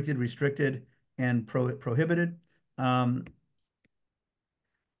 non-restricted, restricted, and prohibited.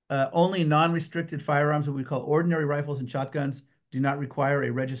 Only non-restricted firearms, what we call ordinary rifles and shotguns, do not require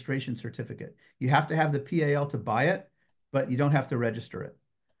a registration certificate. You have to have the PAL to buy it, but you don't have to register it.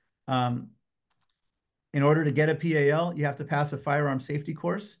 In order to get a PAL, you have to pass a firearm safety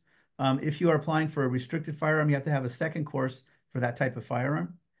course. If you are applying for a restricted firearm, you have to have a second course for that type of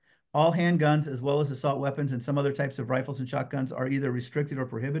firearm. All handguns, as well as assault weapons and some other types of rifles and shotguns, are either restricted or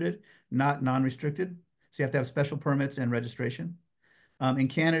prohibited, not non-restricted. So you have to have special permits and registration. In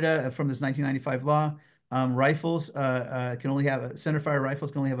Canada, from this 1995 law, rifles can only have, centerfire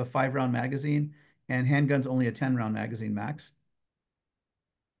rifles can only have a 5-round magazine, and handguns only a 10-round magazine max.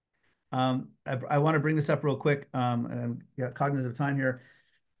 I want to bring this up real quick. Got cognizant of time here.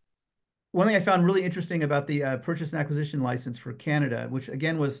 One thing I found really interesting about the purchase and acquisition license for Canada, which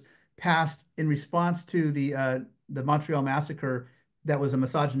again was passed in response to the Montreal Massacre, that was a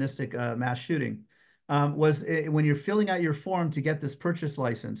misogynistic mass shooting, was when you're filling out your form to get this purchase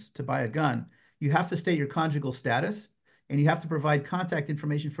license to buy a gun, you have to state your conjugal status, and you have to provide contact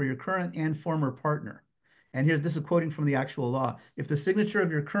information for your current and former partner. And here, this is quoting from the actual law. If the signature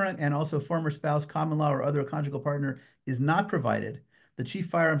of your current and also former spouse, common law, or other conjugal partner is not provided, the chief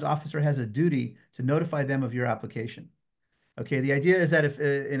firearms officer has a duty to notify them of your application. Okay, the idea is that if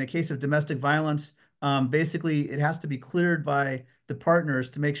in a case of domestic violence, basically it has to be cleared by the partners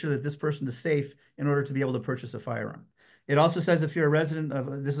to make sure that this person is safe in order to be able to purchase a firearm. It also says if you're a resident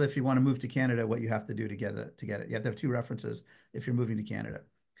of, this is if you want to move to Canada, what you have to do to get it. You have to have 2 references if you're moving to Canada.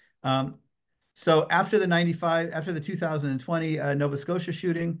 So after the 2020 Nova Scotia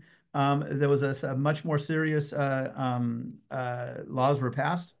shooting, there was a much more serious laws were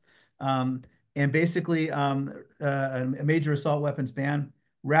passed. And basically a major assault weapons ban.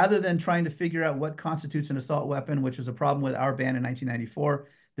 Rather than trying to figure out what constitutes an assault weapon, which was a problem with our ban in 1994,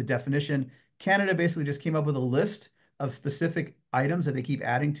 the definition, Canada basically just came up with a list of specific items that they keep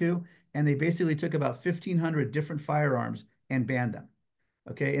adding to, and they basically took about 1,500 different firearms and banned them.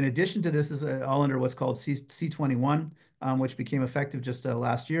 Okay, in addition to this is all under what's called C21, which became effective just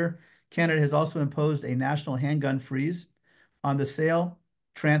last year. Canada has also imposed a national handgun freeze on the sale,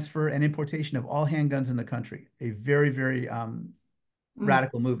 transfer, and importation of all handguns in the country. A very, very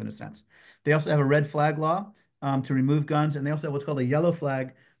radical move in a sense. They also have a red flag law to remove guns, and they also have what's called a yellow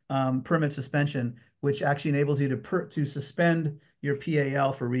flag permit suspension, which actually enables you to suspend your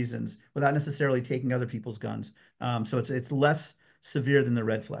PAL for reasons without necessarily taking other people's guns. So it's less severe than the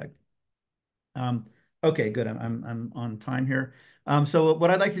red flag. Okay, good. I'm on time here. So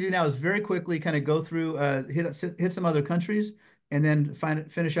what I'd like to do now is very quickly kind of go through, hit some other countries, and then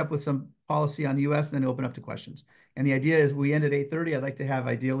finish up with some policy on the US, and then open up to questions. And the idea is we end at 8:30. I'd like to have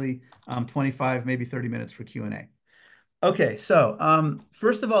ideally 25, maybe 30 minutes for Q&A. Okay, so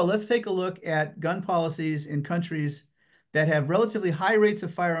first of all, let's take a look at gun policies in countries that have relatively high rates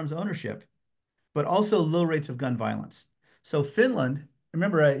of firearms ownership, but also low rates of gun violence. So Finland,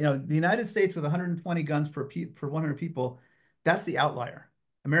 remember, the United States with 120 guns per 100 people, that's the outlier.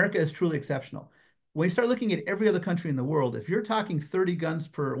 America is truly exceptional. When you start looking at every other country in the world, if you're talking 30 guns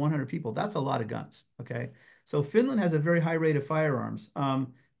per 100 people, that's a lot of guns, okay? So Finland has a very high rate of firearms,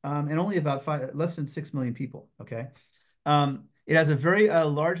 and only about less than 6 million people, okay? It has a very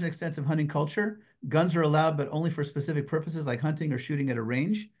large and extensive hunting culture. Guns are allowed, but only for specific purposes like hunting or shooting at a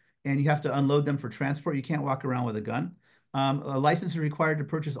range, and you have to unload them for transport. You can't walk around with a gun. A license is required to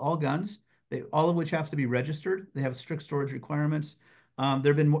purchase all guns, all of which have to be registered. They have strict storage requirements.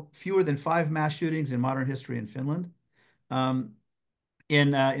 There have been fewer than 5 mass shootings in modern history in Finland.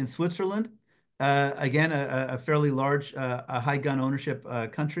 In Switzerland, again, a fairly large, high gun ownership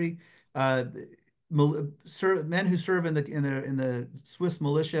country. Men who serve in the Swiss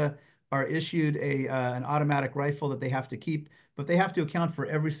militia are issued an automatic rifle that they have to keep, but they have to account for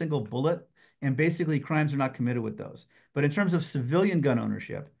every single bullet, and basically crimes are not committed with those. But in terms of civilian gun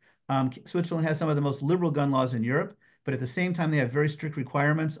ownership, Switzerland has some of the most liberal gun laws in Europe, but at the same time, they have very strict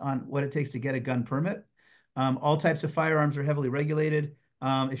requirements on what it takes to get a gun permit. All types of firearms are heavily regulated.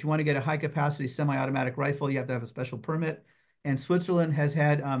 If you want to get a high-capacity semi-automatic rifle, you have to have a special permit. And Switzerland has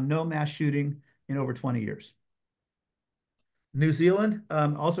had no mass shooting in over 20 years. New Zealand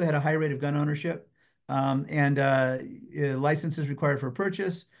also had a high rate of gun ownership, and licenses required for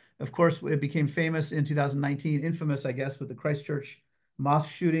purchase. Of course, it became famous in 2019, infamous, I guess, with the Christchurch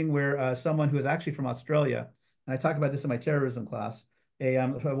mosque shooting, where someone who is actually from Australia, and I talk about this in my terrorism class, a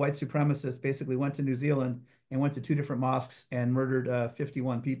white supremacist basically went to New Zealand and went to two different mosques and murdered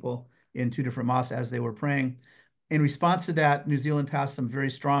 51 people in two different mosques as they were praying. In response to that, New Zealand passed some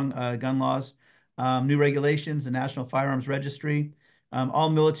very strong gun laws, new regulations, the National Firearms Registry, all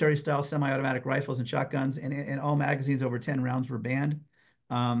military-style semi-automatic rifles and shotguns, and all magazines over 10 rounds were banned.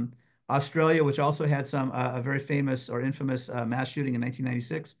 Australia, which also had a very famous or infamous mass shooting in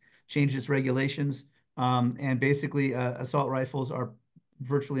 1996, changed its regulations, and basically assault rifles are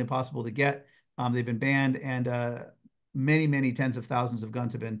virtually impossible to get. They've been banned, and many, many tens of thousands of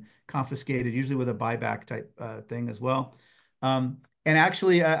guns have been confiscated, usually with a buyback type thing as well. And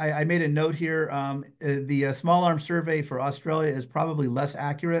actually, I made a note here. The small arms survey for Australia is probably less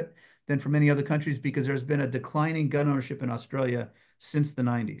accurate than for many other countries because there's been a declining gun ownership in Australia since the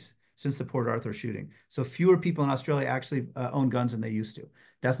 90s, since the Port Arthur shooting. So fewer people in Australia actually own guns than they used to.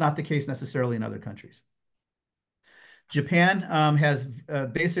 That's not the case necessarily in other countries. Japan has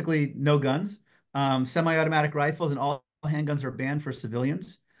basically no guns. Semi-automatic rifles and all handguns are banned for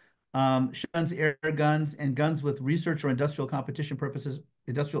civilians. Guns, air guns, and guns with research or industrial or competition purposes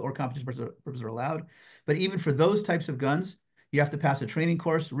are allowed. But even for those types of guns, you have to pass a training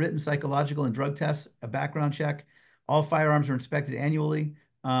course, written psychological and drug tests, a background check. All firearms are inspected annually.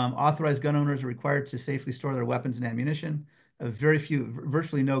 Authorized gun owners are required to safely store their weapons and ammunition.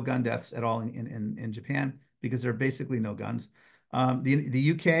 Virtually no gun deaths at all in Japan because there are basically no guns.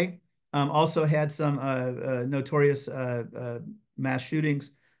 The UK also had some notorious mass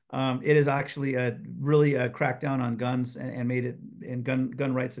shootings. It has actually really cracked down on guns and made it, and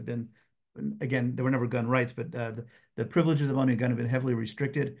gun rights have been, again, there were never gun rights, but the privileges of owning a gun have been heavily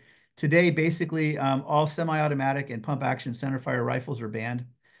restricted. Today, basically, all semi-automatic and pump-action centerfire rifles are banned,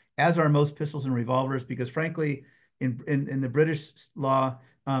 as are most pistols and revolvers, because frankly, in the British law,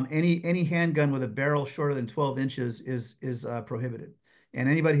 any handgun with a barrel shorter than 12 inches is prohibited. And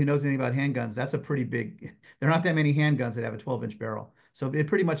anybody who knows anything about handguns, that's a pretty big, there are not that many handguns that have a 12-inch barrel. So it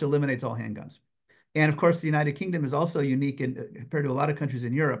pretty much eliminates all handguns. And of course, the United Kingdom is also unique compared to a lot of countries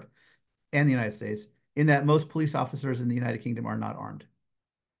in Europe and the United States, in that most police officers in the United Kingdom are not armed.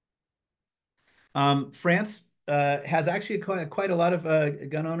 France has actually quite a lot of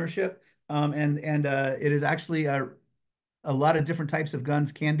gun ownership, and it is actually a lot of different types of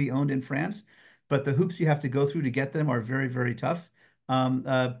guns can be owned in France, but the hoops you have to go through to get them are very, very tough.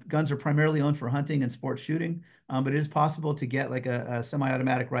 Guns are primarily owned for hunting and sports shooting, but it is possible to get like a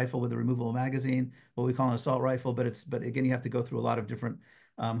semi-automatic rifle with a removable magazine, what we call an assault rifle, but again, you have to go through a lot of different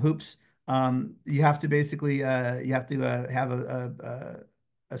hoops. You have to basically have a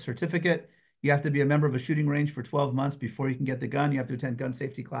certificate. You have to be a member of a shooting range for 12 months before you can get the gun. You have to attend gun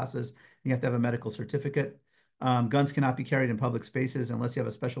safety classes, and you have to have a medical certificate. Guns cannot be carried in public spaces unless you have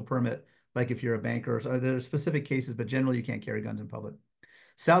a special permit, like if you're a banker. So there are specific cases, but generally you can't carry guns in public.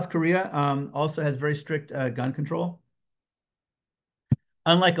 South Korea also has very strict gun control.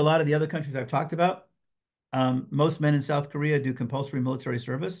 Unlike a lot of the other countries I've talked about, most men in South Korea do compulsory military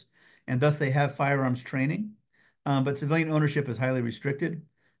service, and thus they have firearms training. But civilian ownership is highly restricted.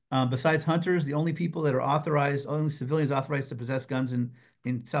 Besides hunters, the only people that are authorized, only civilians authorized to possess guns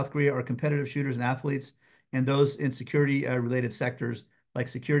in South Korea are competitive shooters and athletes, and those in security-related sectors like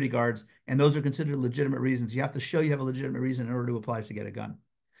security guards, and those are considered legitimate reasons. You have to show you have a legitimate reason in order to apply to get a gun.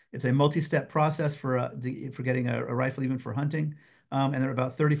 It's a multi-step process for getting a rifle, even for hunting, and there are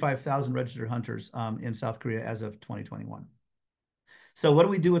about 35,000 registered hunters in South Korea as of 2021. So what do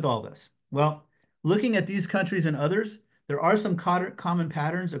we do with all this? Well, looking at these countries and others, there are some common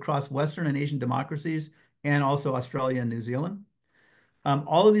patterns across Western and Asian democracies and also Australia and New Zealand.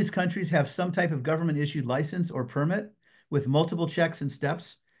 All of these countries have some type of government-issued license or permit with multiple checks and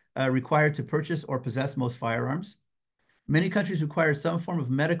steps required to purchase or possess most firearms. Many countries require some form of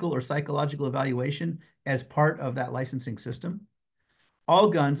medical or psychological evaluation as part of that licensing system. All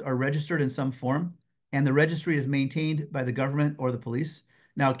guns are registered in some form, and the registry is maintained by the government or the police.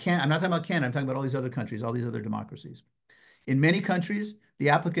 Now, I'm not talking about Canada, I'm talking about all these other countries, all these other democracies. In many countries, the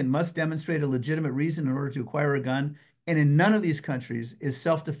applicant must demonstrate a legitimate reason in order to acquire a gun, and in none of these countries is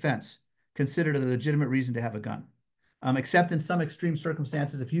self-defense considered a legitimate reason to have a gun. except in some extreme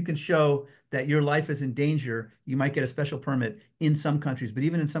circumstances. If you can show that your life is in danger, you might get a special permit in some countries, but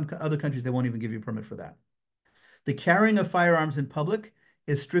even in some other countries, they won't even give you a permit for that. The carrying of firearms in public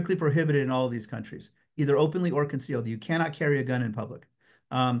is strictly prohibited in all of these countries, either openly or concealed. You cannot carry a gun in public.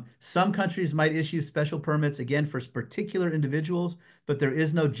 Some countries might issue special permits, again, for particular individuals, but there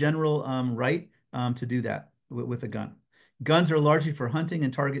is no general right to do that with a gun. Guns are largely for hunting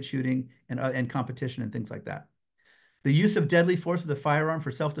and target shooting and competition and things like that. The use of deadly force of the firearm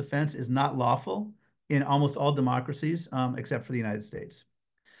for self-defense is not lawful in almost all democracies, except for the United States.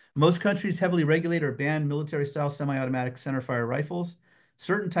 Most countries heavily regulate or ban military-style semi-automatic centerfire rifles,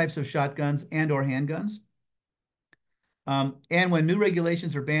 certain types of shotguns and/or handguns. And when new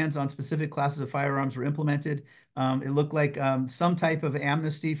regulations or bans on specific classes of firearms were implemented, it looked like some type of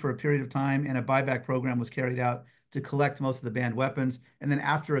amnesty for a period of time and a buyback program was carried out to collect most of the banned weapons. And then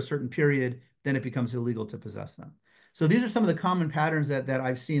after a certain period, then it becomes illegal to possess them. So these are some of the common patterns that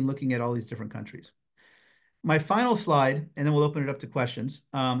I've seen looking at all these different countries. My final slide, and then we'll open it up to questions,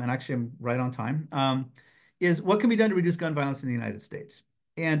 and actually I'm right on time, is what can be done to reduce gun violence in the United States?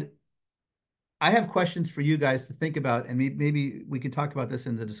 And I have questions for you guys to think about, and maybe we can talk about this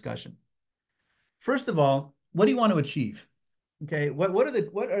in the discussion. First of all, what do you want to achieve? Okay, what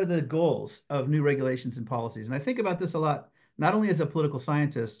are the goals of new regulations and policies? And I think about this a lot, not only as a political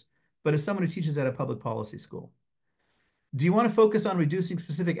scientist, but as someone who teaches at a public policy school. Do you want to focus on reducing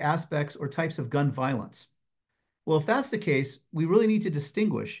specific aspects or types of gun violence? Well, if that's the case, we really need to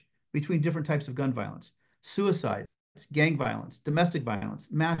distinguish between different types of gun violence: suicide, gang violence, domestic violence,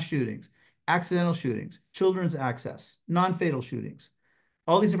 mass shootings, accidental shootings, children's access, non-fatal shootings,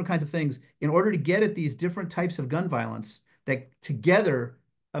 all these different kinds of things, in order to get at these different types of gun violence that together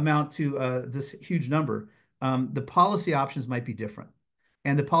amount to this huge number. The policy options might be different,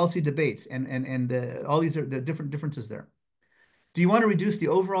 and the policy debates and all these are the different differences there. Do you want to reduce the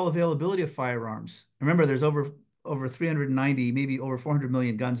overall availability of firearms? Remember, there's over 390, maybe over 400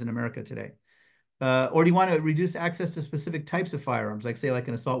 million guns in America today. Or do you want to reduce access to specific types of firearms, like say like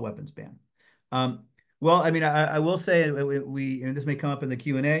an assault weapons ban? Well, I mean, I will say and this may come up in the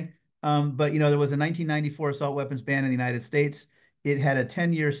Q&A, but there was a 1994 assault weapons ban in the United States. It had a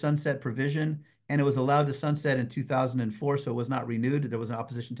 10-year sunset provision, and it was allowed to sunset in 2004, so it was not renewed. There was an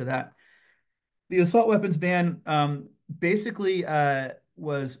opposition to that. The assault weapons ban basically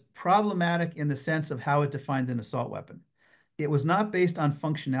was problematic in the sense of how it defined an assault weapon. It was not based on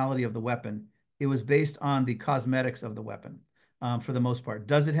functionality of the weapon. It was based on the cosmetics of the weapon, for the most part.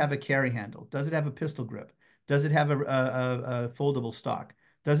 Does it have a carry handle? Does it have a pistol grip? Does it have a foldable stock?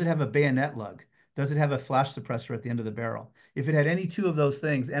 Does it have a bayonet lug? Does it have a flash suppressor at the end of the barrel? If it had any two of those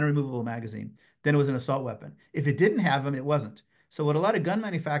things and a removable magazine, then it was an assault weapon. If it didn't have them, it wasn't. So what a lot of gun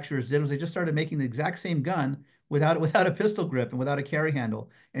manufacturers did was they just started making the exact same gun without a pistol grip and without a carry handle,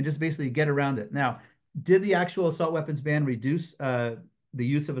 and just basically get around it. Now, did the actual assault weapons ban reduce the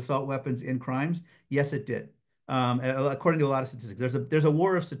use of assault weapons in crimes? Yes, it did. According to a lot of statistics, there's a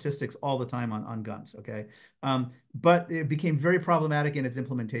war of statistics all the time on guns. Okay, but it became very problematic in its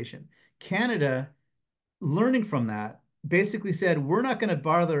implementation. Canada, learning from that, basically said, we're not going to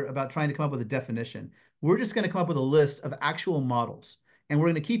bother about trying to come up with a definition. We're just going to come up with a list of actual models, and we're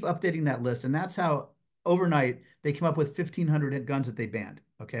going to keep updating that list. And that's how overnight they came up with 1,500 guns that they banned.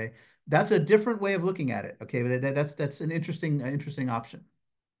 Okay, that's a different way of looking at it. Okay, but that's an interesting option.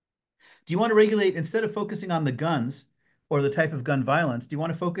 Do you want to regulate, instead of focusing on the guns or the type of gun violence, do you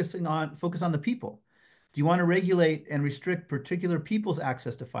want to focus on the people? Do you want to regulate and restrict particular people's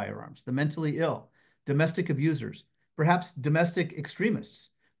access to firearms, the mentally ill, domestic abusers, perhaps domestic extremists,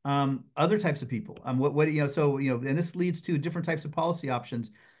 other types of people? And this leads to different types of policy options.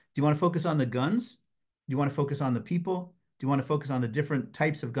 Do you want to focus on the guns? Do you want to focus on the people? Do you want to focus on the different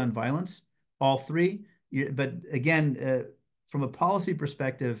types of gun violence? All three. But again, from a policy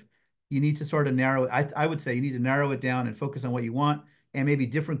perspective, you need to sort of narrow it. I would say you need to narrow it down and focus on what you want, and maybe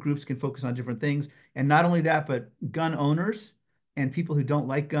different groups can focus on different things. And not only that, but gun owners and people who don't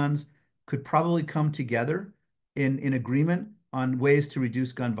like guns could probably come together in agreement on ways to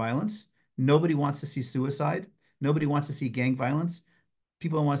reduce gun violence. Nobody wants to see suicide. Nobody wants to see gang violence.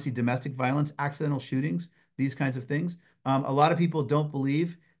 People don't want to see domestic violence, accidental shootings, these kinds of things. A lot of people don't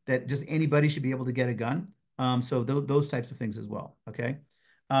believe that just anybody should be able to get a gun. So those types of things as well. Okay.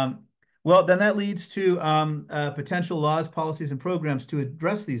 Well, then that leads to potential laws, policies, and programs to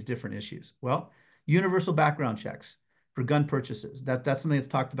address these different issues. Well, universal background checks for gun purchases. That's something that's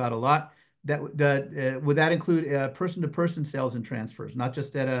talked about a lot. Would that include person-to-person sales and transfers, not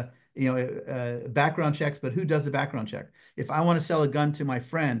just at background checks, but who does the background check? If I want to sell a gun to my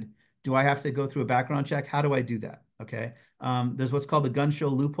friend, do I have to go through a background check? How do I do that? Okay. There's what's called the gun show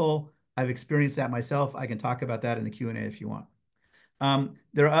loophole. I've experienced that myself. I can talk about that in the Q&A if you want.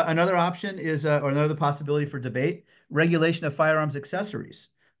 Another option is, or another possibility for debate, regulation of firearms accessories,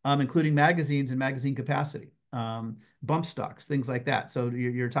 including magazines and magazine capacity, bump stocks, things like that. So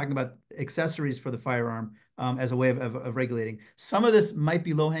you're talking about accessories for the firearm as a way of regulating. Some of this might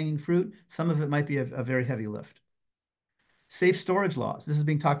be low-hanging fruit. Some of it might be a very heavy lift. Safe storage laws. This is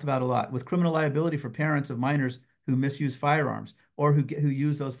being talked about a lot with criminal liability for parents of minors who misuse firearms or who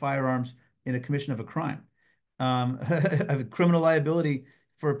use those firearms in a commission of a crime. Criminal liability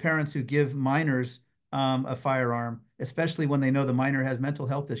for parents who give minors a firearm, especially when they know the minor has mental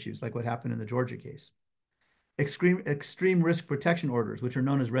health issues, like what happened in the Georgia case. Extreme risk protection orders, which are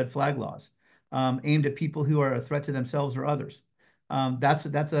known as red flag laws, aimed at people who are a threat to themselves or others. That's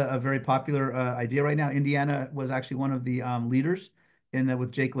a very popular idea right now. Indiana was actually one of the leaders in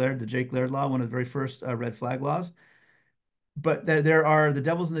with Jake Laird, the Jake Laird law, one of the very first red flag laws. But there are the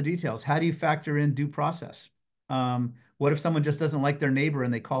devil's in the details. How do you factor in due process? What if someone just doesn't like their neighbor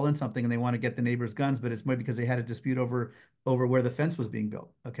and they call in something and they want to get the neighbor's guns, but it's maybe because they had a dispute over where the fence was being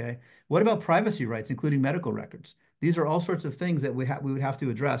built? Okay. What about privacy rights, including medical records? These are all sorts of things that we would have to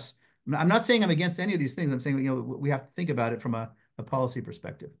address. I'm not saying I'm against any of these things. I'm saying, we have to think about it from a policy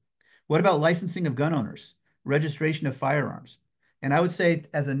perspective. What about licensing of gun owners, registration of firearms? And I would say,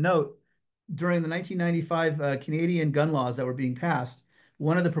 as a note, during the 1995 Canadian gun laws that were being passed,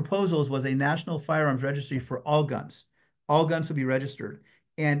 one of the proposals was a national firearms registry for all guns. All guns would be registered.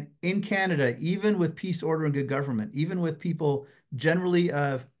 And in Canada, even with peace, order, and good government, even with people generally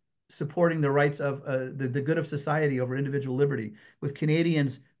supporting the rights of the good of society over individual liberty, with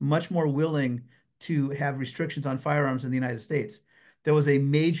Canadians much more willing to have restrictions on firearms in the United States, there was a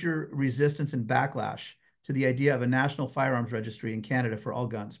major resistance and backlash to the idea of a national firearms registry in Canada for all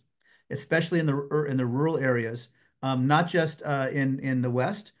guns, especially in the rural areas, not just in the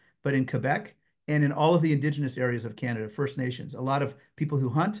West, but in Quebec and in all of the Indigenous areas of Canada, First Nations. A lot of people who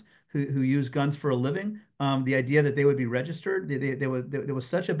hunt, who use guns for a living, the idea that they would be registered, there was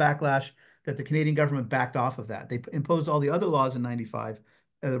such a backlash that the Canadian government backed off of that. They imposed all the other laws in 95,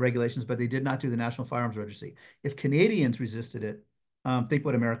 the regulations, but they did not do the National Firearms Registry. If Canadians resisted it, think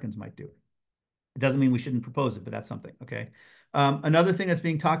what Americans might do. It doesn't mean we shouldn't propose it, but that's something, okay? Another thing that's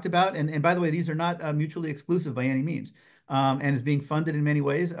being talked about, and by the way, these are not mutually exclusive by any means, and is being funded in many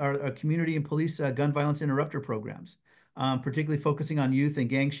ways, are community and police gun violence interrupter programs, particularly focusing on youth and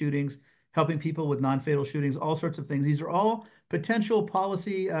gang shootings, helping people with non-fatal shootings, all sorts of things. These are all potential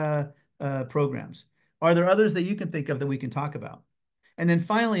policy programs. Are there others that you can think of that we can talk about? And then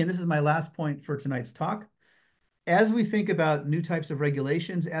finally, and this is my last point for tonight's talk, as we think about new types of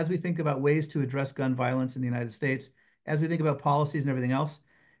regulations, as we think about ways to address gun violence in the United States, as we think about policies and everything else,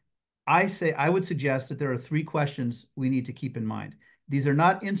 I would suggest that there are three questions we need to keep in mind. These are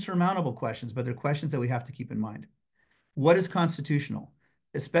not insurmountable questions, but they're questions that we have to keep in mind. What is constitutional,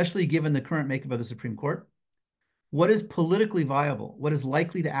 especially given the current makeup of the Supreme Court? What is politically viable? What is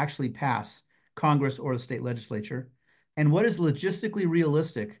likely to actually pass Congress or the state legislature? And what is logistically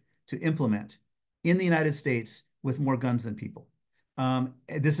realistic to implement in the United States with more guns than people?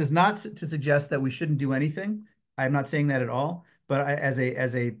 This is not to suggest that we shouldn't do anything. I'm not saying that at all. But as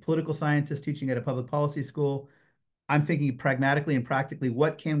a political scientist teaching at a public policy school, I'm thinking pragmatically and practically,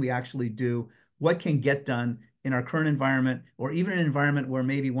 what can we actually do? What can get done in our current environment, or even an environment where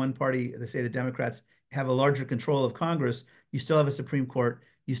maybe one party, let's say the Democrats, have a larger control of Congress, you still have a Supreme Court,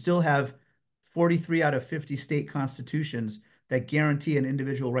 you still have 43 out of 50 state constitutions that guarantee an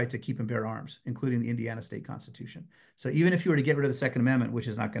individual right to keep and bear arms, including the Indiana state constitution. So even if you were to get rid of the Second Amendment, which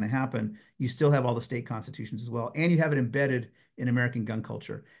is not going to happen, you still have all the state constitutions as well, and you have it embedded in American gun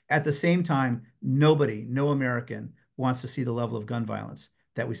culture. At the same time, no American wants to see the level of gun violence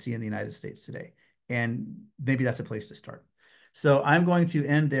that we see in the United States today. And maybe that's a place to start. So I'm going to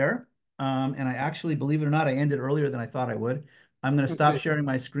end there. And I actually, believe it or not, I ended earlier than I thought I would. I'm going to stop sharing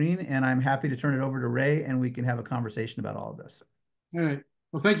my screen, and I'm happy to turn it over to Ray, and we can have a conversation about all of this. All right.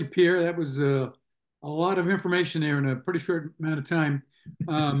 Well, thank you, Pierre. That was a lot of information there in a pretty short amount of time.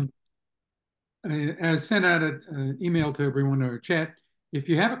 I sent out an email to everyone or a chat. If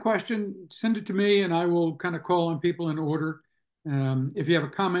you have a question, send it to me, and I will kind of call on people in order. If you have a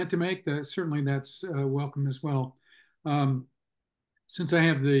comment to make, certainly that's welcome as well. Since I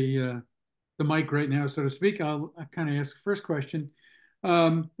have the mic right now, so to speak, I'll kind of ask the first question. There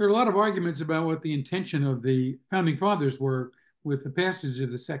are a lot of arguments about what the intention of the founding fathers were with the passage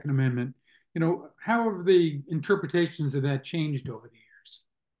of the Second Amendment. How have the interpretations of that changed over the years?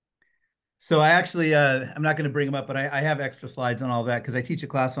 So I actually, I'm not going to bring them up, but I have extra slides on all that because I teach a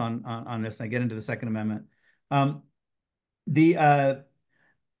class on this and I get into the Second Amendment. The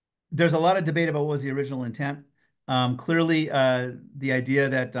there's a lot of debate about what was the original intent. Clearly, the idea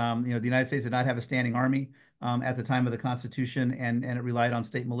that the United States did not have a standing army at the time of the Constitution, and it relied on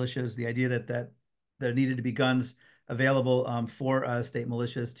state militias. The idea that there needed to be guns available for state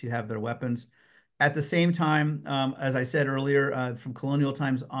militias to have their weapons. At the same time, as I said earlier, from colonial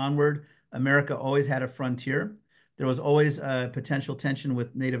times onward, America always had a frontier. There was always potential tension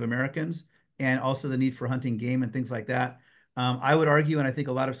with Native Americans, and also the need for hunting game and things like that. I would argue, and I think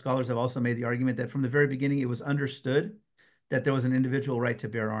a lot of scholars have also made the argument that from the very beginning, it was understood that there was an individual right to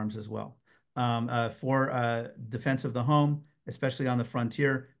bear arms as well for defense of the home, especially on the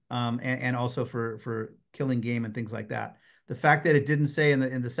frontier, and also for killing game and things like that. The fact that it didn't say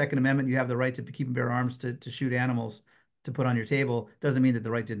in the Second Amendment you have the right to keep and bear arms to shoot animals to put on your table doesn't mean that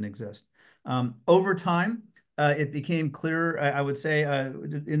the right didn't exist. Over time, it became clear, I would say,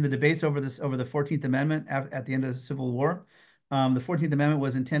 in the debates over the 14th Amendment at the end of the Civil War. The 14th Amendment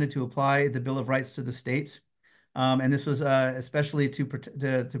was intended to apply the Bill of Rights to the states. And this was especially to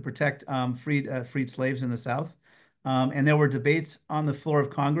protect freed slaves in the South. And there were debates on the floor of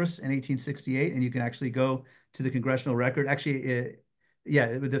Congress in 1868, and you can actually go to the congressional record. Actually,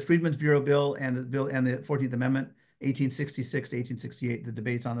 yeah, the Freedmen's Bureau bill and the 14th Amendment, 1866 to 1868. The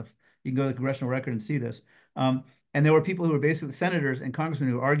debates on you can go to the congressional record and see this. And there were people who were basically senators and congressmen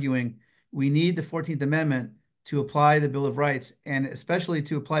who were arguing we need the 14th Amendment to apply the Bill of Rights, and especially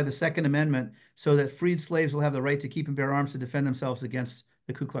to apply the Second Amendment so that freed slaves will have the right to keep and bear arms to defend themselves against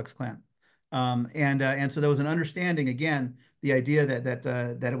the Ku Klux Klan. And so there was an understanding, again, the idea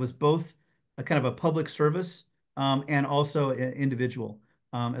that it was both a kind of a public service and also individual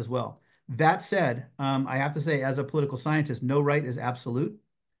as well. That said, I have to say, as a political scientist, no right is absolute.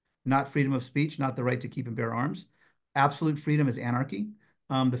 Not freedom of speech, not the right to keep and bear arms. Absolute freedom is anarchy.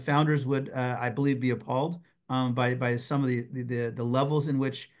 The founders would, I believe, be appalled by some of the levels in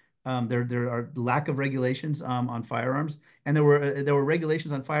which there are lack of regulations on firearms, and there were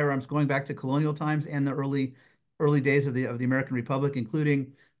regulations on firearms going back to colonial times and the early days of the American Republic,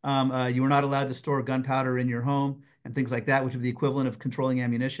 including you were not allowed to store gunpowder in your home and things like that, which is the equivalent of controlling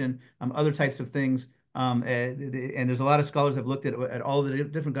ammunition, other types of things. And there's a lot of scholars have looked at all the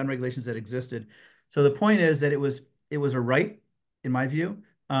different gun regulations that existed. So the point is that it was a right, in my view.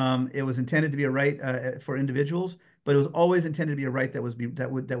 It was intended to be a right for individuals, but it was always intended to be a right that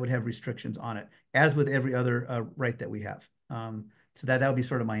would have restrictions on it, as with every other right that we have. So that would be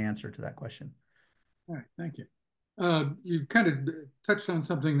sort of my answer to that question. All right, thank you. You kind of touched on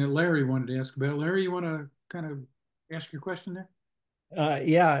something that Larry wanted to ask about. Larry, you want to kind of ask your question there?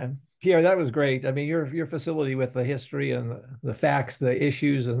 Yeah, Pierre, that was great. I mean, your facility with the history and the facts, the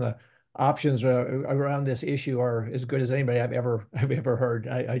issues, and the options around this issue are as good as anybody I've ever heard.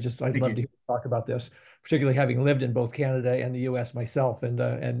 I'd love to talk about this, particularly having lived in both Canada and the U.S. myself, and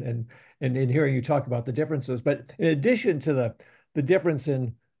in hearing you talk about the differences. But in addition to the difference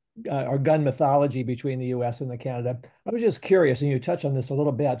in our gun mythology between the U.S. and the Canada, I was just curious, and you touched on this a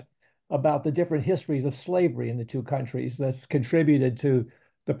little bit, about the different histories of slavery in the two countries that's contributed to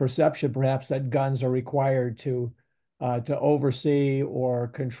the perception, perhaps, that guns are required to oversee or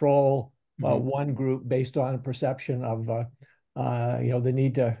control one group based on perception of the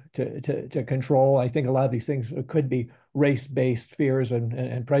need to control. I think a lot of these things could be race-based fears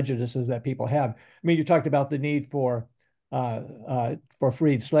and prejudices that people have. I mean, you talked about the need for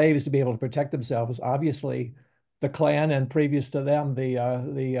freed slaves to be able to protect themselves. Obviously, the Klan and previous to them,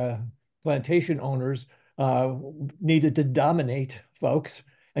 the plantation owners needed to dominate folks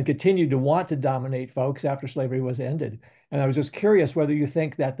and continued to want to dominate folks after slavery was ended. And I was just curious whether you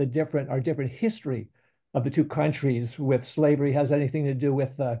think that our different history of the two countries with slavery has anything to do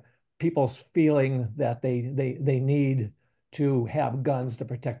with people's feeling that they need to have guns to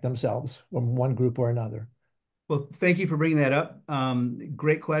protect themselves from one group or another. Well, thank you for bringing that up.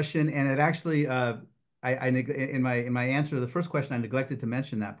 Great question, and it actually, in my answer to the first question, I neglected to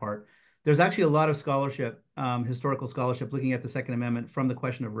mention that part. There's actually a lot of scholarship, historical scholarship, looking at the Second Amendment from the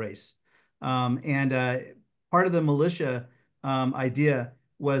question of race. And part of the militia idea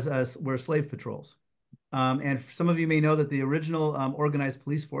were slave patrols. And some of you may know that the original organized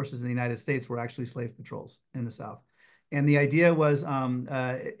police forces in the United States were actually slave patrols in the South. And the idea was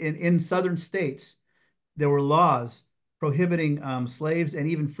in southern states, there were laws prohibiting slaves and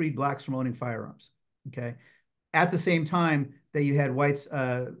even freed blacks from owning firearms. Okay. At the same time that you had whites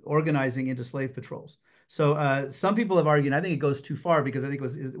organizing into slave patrols. So some people have argued, I think it goes too far because I think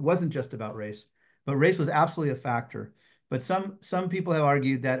it wasn't just about race, but race was absolutely a factor. But some people have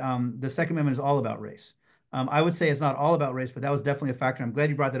argued that the Second Amendment is all about race. I would say it's not all about race, but that was definitely a factor. I'm glad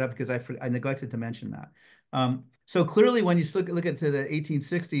you brought that up because I neglected to mention that. So clearly, when you look at to the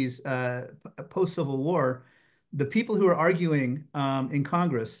 1860s, post-Civil War, the people who are arguing in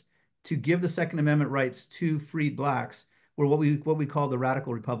Congress to give the Second Amendment rights to freed blacks were what we call the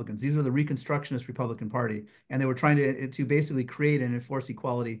radical Republicans. These were the Reconstructionist Republican Party, and they were trying to basically create and enforce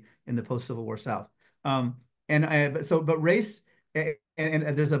equality in the post-Civil War South. But race,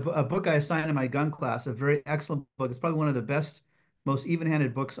 and there's a book I assigned in my gun class, a very excellent book. It's probably one of the best, most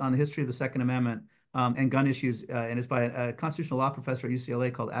even-handed books on the history of the Second Amendment and gun issues, and it's by a constitutional law professor at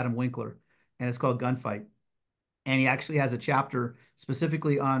UCLA called Adam Winkler, and it's called Gunfight. And he actually has a chapter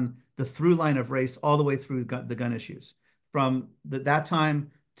specifically on the through line of race all the way through the gun issues, from that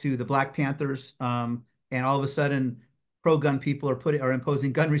time to the Black Panthers, and all of a sudden pro-gun people are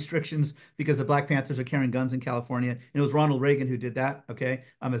imposing gun restrictions because the Black Panthers are carrying guns in California. And it was Ronald Reagan who did that, okay,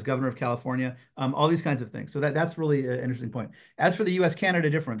 as governor of California, all these kinds of things. So that's really an interesting point. As for the U.S.-Canada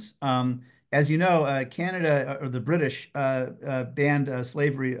difference, as you know, Canada or the British banned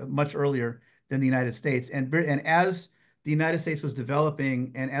slavery much earlier than the United States. And as the United States was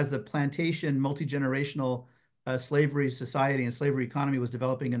developing and as the plantation multi-generational slavery society and slavery economy was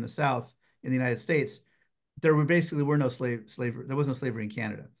developing in the South in the United States, there were no slavery. There was no slavery in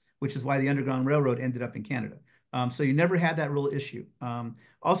Canada, which is why the Underground Railroad ended up in Canada. So you never had that real issue.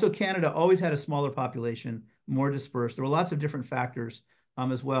 Also, Canada always had a smaller population, more dispersed. There were lots of different factors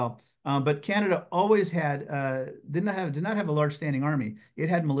as well. But Canada always had did not have a large standing army. It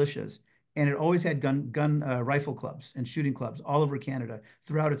had militias, and it always had rifle clubs and shooting clubs all over Canada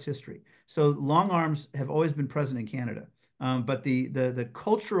throughout its history. So long arms have always been present in Canada. But the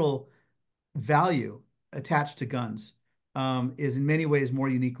cultural value attached to guns is in many ways more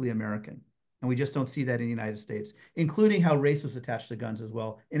uniquely American. And we just don't see that in the United States, including how race was attached to guns as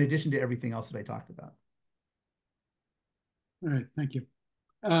well, in addition to everything else that I talked about. All right, thank you.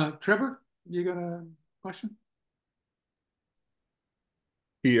 Trevor, you got a question?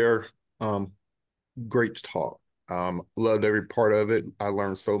 Pierre, great talk. Loved every part of it. I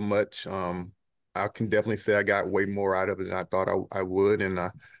learned so much. I can definitely say I got way more out of it than I thought I would. And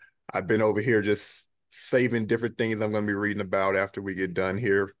I've been over here just saving different things I'm going to be reading about after we get done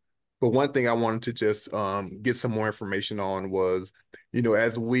here. But one thing I wanted to just get some more information on was,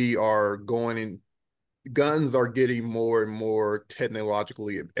 as we are going in, guns are getting more and more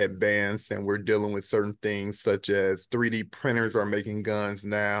technologically advanced, and we're dealing with certain things such as 3D printers are making guns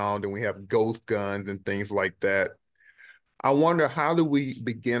now. Then we have ghost guns and things like that. I wonder, how do we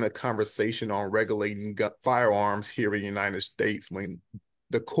begin a conversation on regulating firearms here in the United States when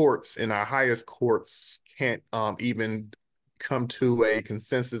the courts in our highest courts can't even come to a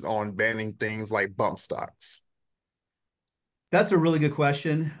consensus on banning things like bump stocks? That's a really good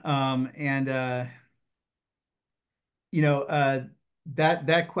question.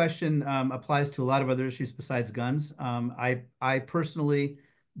 That question applies to a lot of other issues besides guns. I personally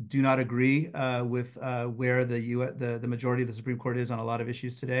do not agree with where the majority of the Supreme Court is on a lot of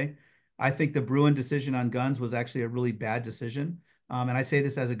issues today. I think the Bruen decision on guns was actually a really bad decision, and I say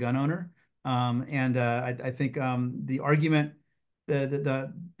this as a gun owner. I think the argument.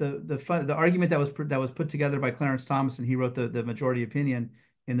 The argument that was put together by Clarence Thomas, and he wrote the majority opinion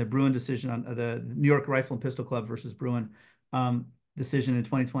in the Bruen decision on the New York Rifle and Pistol Club versus Bruen decision in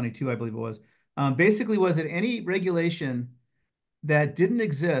 2022, I believe it was, basically was that any regulation that didn't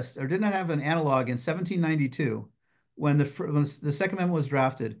exist or did not have an analog in 1792 when the Second Amendment was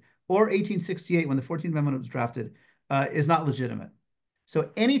drafted, or 1868 when the 14th Amendment was drafted, is not legitimate. So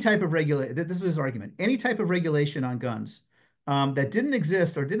any type of regulation, this was his argument, any type of regulation on guns that didn't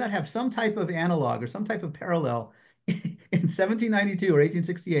exist or did not have some type of analog or some type of parallel in 1792 or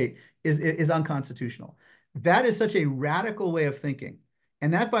 1868 is unconstitutional. That is such a radical way of thinking.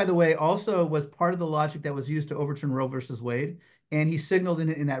 And that, by the way, also was part of the logic that was used to overturn Roe versus Wade. And he signaled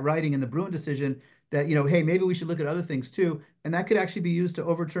in that writing in the Bruen decision that, hey, maybe we should look at other things too. And that could actually be used to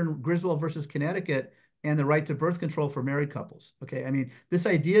overturn Griswold versus Connecticut and the right to birth control for married couples. Okay, I mean, this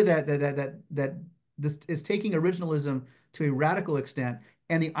idea that this is taking originalism to a radical extent.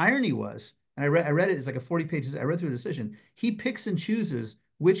 And the irony was, and I read it, it's like a 40 pages, I read through the decision, he picks and chooses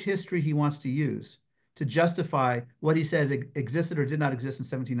which history he wants to use to justify what he says existed or did not exist in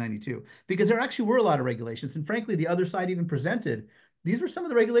 1792. Because there actually were a lot of regulations. And frankly, the other side even presented, these were some of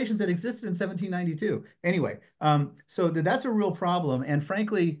the regulations that existed in 1792. Anyway, so that's a real problem. And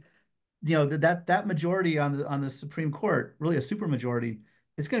frankly, that majority on the Supreme Court, really a supermajority,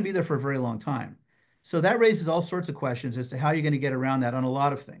 it's going to be there for a very long time. So that raises all sorts of questions as to how you're going to get around that on a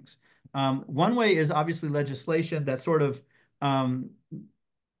lot of things. One way is obviously legislation that sort of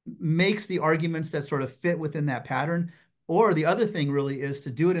makes the arguments that sort of fit within that pattern. Or the other thing really is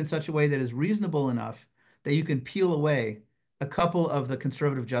to do it in such a way that is reasonable enough that you can peel away a couple of the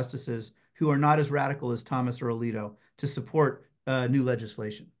conservative justices who are not as radical as Thomas or Alito to support new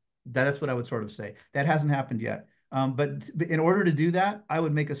legislation. That's what I would sort of say. That hasn't happened yet. But in order to do that, I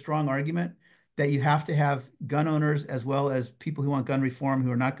would make a strong argument that you have to have gun owners as well as people who want gun reform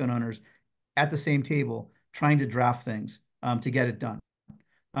who are not gun owners at the same table trying to draft things to get it done.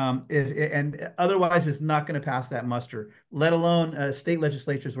 And otherwise, it's not going to pass that muster, let alone state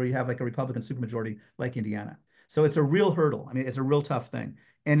legislatures where you have like a Republican supermajority like Indiana. So it's a real hurdle. I mean, it's a real tough thing.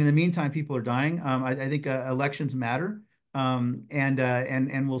 And in the meantime, people are dying. I think elections matter.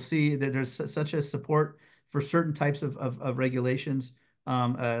 And we'll see that there's such a support for certain types of regulations,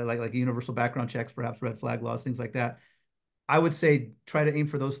 like universal background checks, perhaps red flag laws, things like that. I would say try to aim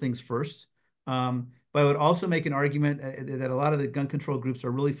for those things first. But I would also make an argument that a lot of the gun control groups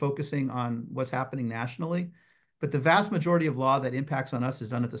are really focusing on what's happening nationally. But the vast majority of law that impacts on us is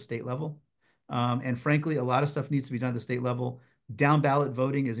done at the state level. And frankly, a lot of stuff needs to be done at the state level. Down ballot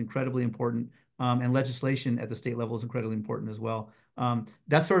voting is incredibly important. And legislation at the state level is incredibly important as well.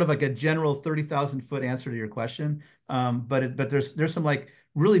 That's sort of like a general 30,000-foot answer to your question. But there's some like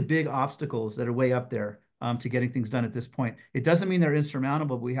really big obstacles that are way up there to getting things done at this point. It doesn't mean they're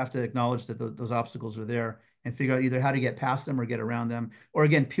insurmountable, but we have to acknowledge that those obstacles are there and figure out either how to get past them or get around them, or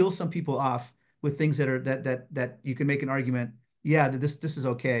again, peel some people off with things that you can make an argument, yeah, that this is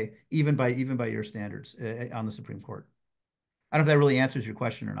okay, even by your standards on the Supreme Court. I don't know if that really answers your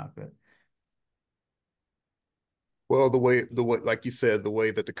question or not, but. Well, the way, like you said, the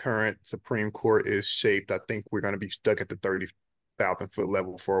way that the current Supreme Court is shaped, I think we're going to be stuck at the 30,000-foot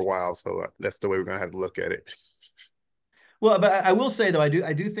level for a while. So that's the way we're going to have to look at it. Well, but I will say though, I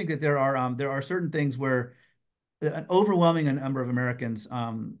do think that there are certain things where an overwhelming number of Americans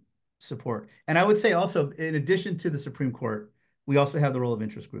support. And I would say also, in addition to the Supreme Court, we also have the role of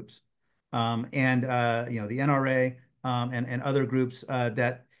interest groups, and the NRA and other groups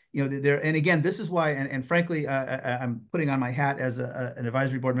that. There, and again, this is why, and frankly, I'm putting on my hat as an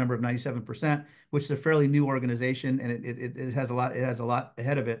advisory board member of 97%, which is a fairly new organization, and it has a lot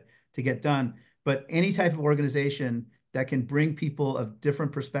ahead of it to get done. But any type of organization that can bring people of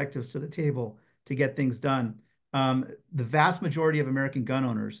different perspectives to the table to get things done, the vast majority of American gun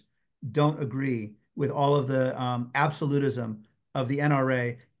owners don't agree with all of the absolutism of the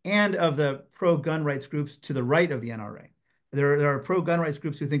NRA and of the pro-gun rights groups to the right of the NRA. There are pro-gun rights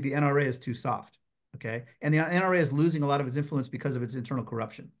groups who think the NRA is too soft, okay? And the NRA is losing a lot of its influence because of its internal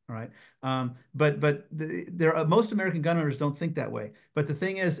corruption, all right? Most American gun owners don't think that way. But the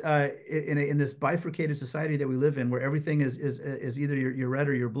thing is, in this bifurcated society that we live in, where everything is either you're red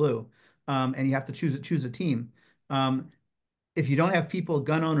or you're blue, and you have to choose a team. If you don't have people,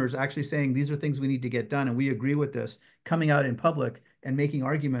 gun owners, actually saying these are things we need to get done, and we agree with this, coming out in public and making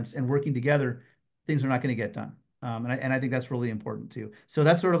arguments and working together, things are not going to get done. And I think that's really important too. So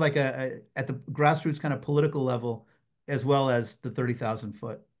that's sort of like at the grassroots kind of political level, as well as the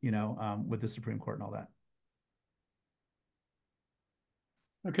 30,000-foot, with the Supreme Court and all that.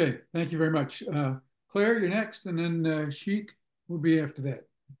 Okay, thank you very much. Claire, you're next, and then Sheik will be after that.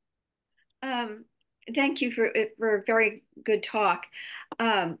 Thank you for a very good talk.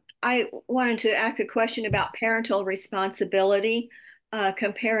 I wanted to ask a question about parental responsibility.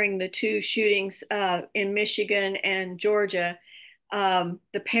 Comparing the two shootings in Michigan and Georgia.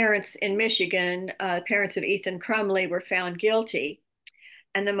 The parents in Michigan, parents of Ethan Crumley, were found guilty.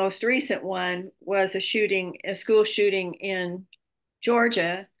 And the most recent one was a school shooting in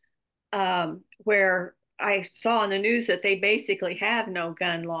Georgia, where I saw in the news that they basically have no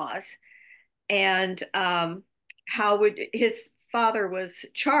gun laws. And his father was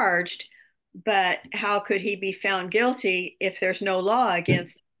charged, but how could he be found guilty if there's no law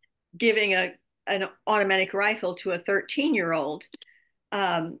against giving an automatic rifle to a 13-year-old?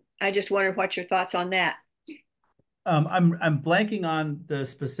 I just wondered what your thoughts on that. I'm blanking on the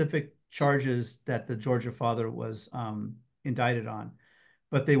specific charges that the Georgia father was indicted on,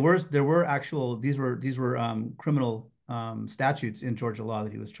 but these were criminal statutes in Georgia law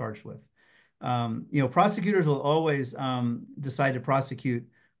that he was charged with. Prosecutors will always decide to prosecute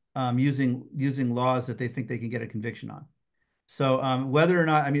using laws that they think they can get a conviction on. So whether or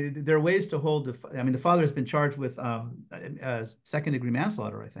not, there are ways to hold the father has been charged with second-degree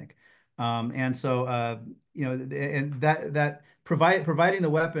manslaughter, I think. And so, and that providing the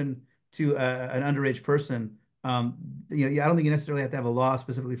weapon to an underage person, I don't think you necessarily have to have a law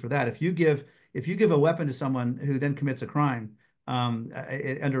specifically for that. If you give a weapon to someone who then commits a crime,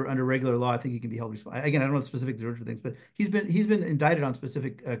 under regular law, I think he can be held responsible. Again, I don't know the specific Georgia things, but he's been indicted on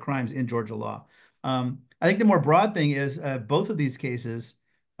specific crimes in Georgia law. I think the more broad thing is both of these cases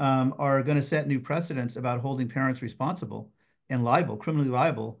are going to set new precedents about holding parents responsible and liable, criminally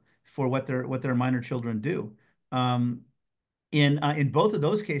liable for what their minor children do. In both of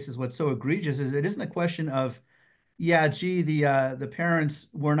those cases, what's so egregious is it isn't a question of, yeah, gee, the parents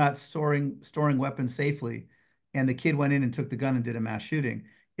were not storing weapons safely, and the kid went in and took the gun and did a mass shooting.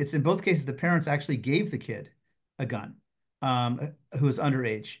 It's in both cases the parents actually gave the kid a gun, who was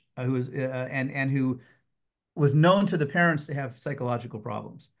underage, who was and who was known to the parents to have psychological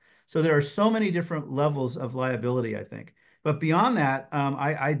problems. So there are so many different levels of liability, I think. But beyond that,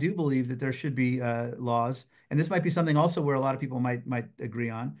 I do believe that there should be laws, and this might be something also where a lot of people might agree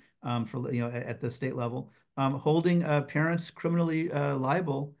on, for at the state level, holding parents criminally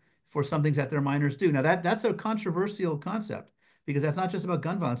liable for some things that their minors do. Now that's a controversial concept because that's not just about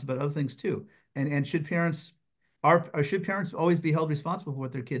gun violence, but other things too. And should parents always be held responsible for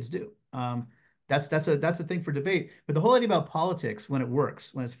what their kids do? That's a thing for debate. But the whole idea about politics, when it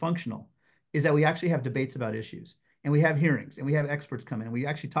works, when it's functional, is that we actually have debates about issues, and we have hearings, and we have experts come in, and we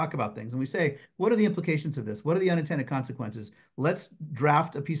actually talk about things, and we say, what are the implications of this? What are the unintended consequences? Let's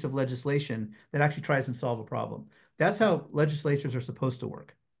draft a piece of legislation that actually tries and solve a problem. That's how legislatures are supposed to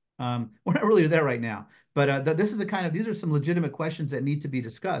work. We're not really there right now, but this is these are some legitimate questions that need to be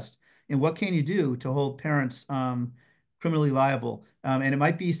discussed. And what can you do to hold parents criminally liable? And it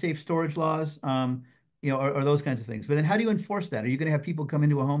might be safe storage laws, or those kinds of things. But then how do you enforce that? Are you going to have people come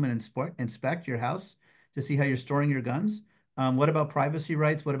into a home and inspect your house to see how you're storing your guns? What about privacy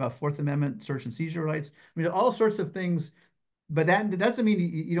rights? What about Fourth Amendment search and seizure rights? I mean, all sorts of things. But that doesn't mean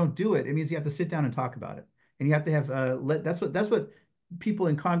you don't do it. It means you have to sit down and talk about it. And you have to have that's what people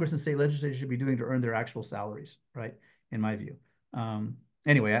in Congress and state legislatures should be doing to earn their actual salaries, right? In my view.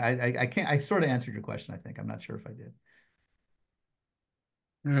 Anyway, I sort of answered your question, I think. I'm not sure if I did.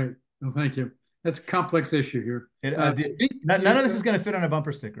 All right. Well, thank you. That's a complex issue here. None of this is going to fit on a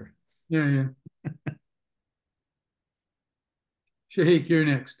bumper sticker. Yeah, yeah. Shaheek, you're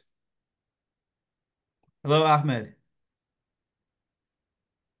next. Hello, Ahmed.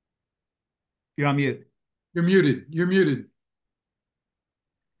 You're on mute. You're muted. You're muted.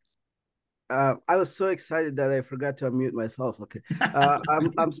 I was so excited that I forgot to unmute myself. Okay.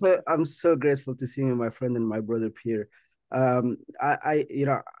 I'm so grateful to see you, my friend and my brother Pierre. I'm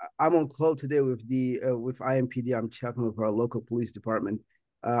on call today with with IMPD. I'm chaplain of our local police department.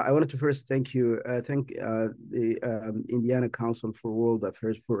 I wanted to first thank the Indiana Council for World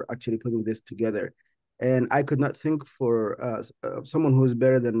Affairs for actually putting this together. And I could not think for someone who is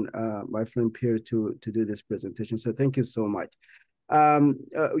better than my friend Pierre to do this presentation. So thank you so much.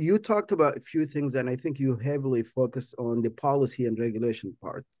 You talked about a few things, and I think you heavily focused on the policy and regulation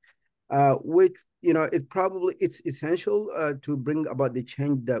part, which, it's essential to bring about the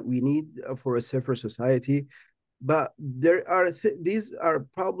change that we need for a safer society. But these are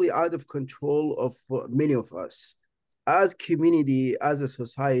probably out of control of many of us. As community, as a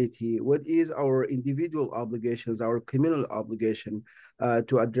society, what is our individual obligations, our communal obligation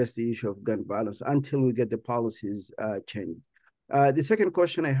to address the issue of gun violence until we get the policies changed? The second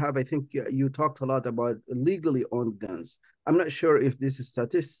question I have, I think you talked a lot about illegally owned guns. I'm not sure if these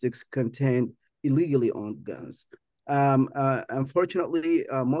statistics contain illegally owned guns. Unfortunately,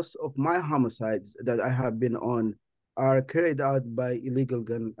 most of my homicides that I have been on are carried out by illegal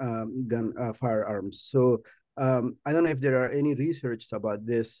firearms. So I don't know if there are any research about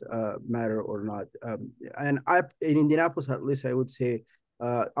this matter or not. In Indianapolis, at least, I would say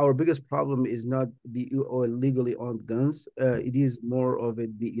our biggest problem is not the illegally owned guns. It is more of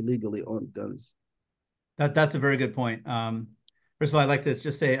the illegally owned guns. That's a very good point. First of all, I'd like to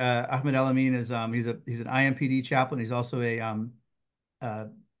just say Ahmed El-Amin is he's an IMPD chaplain. He's also a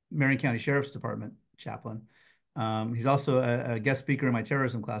Marion County Sheriff's Department chaplain. He's also a guest speaker in my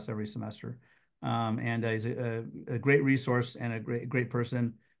terrorism class every semester. And he's a great resource and a great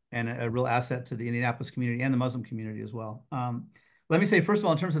person and a real asset to the Indianapolis community and the Muslim community as well. Let me say, first of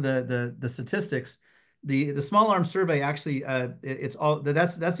all, in terms of the statistics, the small arms survey actually that's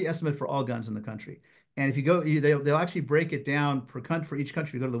the estimate for all guns in the country. And if you go, they'll actually break it down for each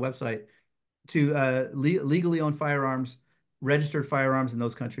country. You go to the website to legally owned firearms, registered firearms in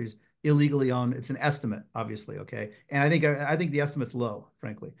those countries, illegally owned. It's an estimate, obviously, okay. And I think the estimate's low,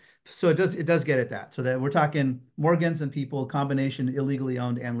 frankly. So it does get at that. So that we're talking more guns than people, combination illegally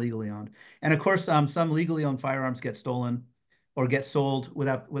owned and legally owned. And of course, some legally owned firearms get stolen or get sold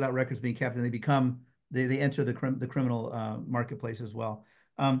without records being kept, and they enter the criminal marketplace as well.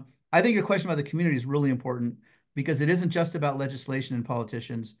 I think your question about the community is really important because it isn't just about legislation and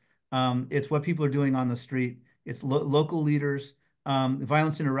politicians. It's what people are doing on the street. It's local leaders,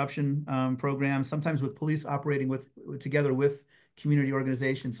 violence interruption programs, sometimes with police operating together with community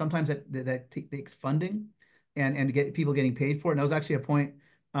organizations. Sometimes that takes funding and to get people getting paid for it. And that was actually a point.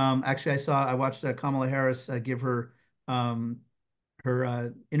 Actually, I watched Kamala Harris give um,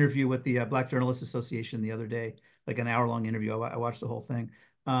 her interview with the Black Journalists Association the other day, like an hour-long interview. I watched the whole thing.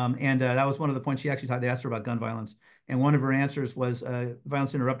 And that was one of the points she actually talked. They asked her about gun violence. And one of her answers was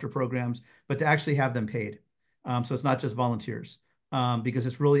violence interrupter programs, but to actually have them paid. So it's not just volunteers, because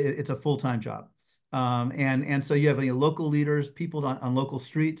it's a full-time job. And so you have local leaders, people on local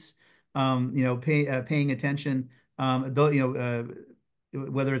streets, paying attention, though,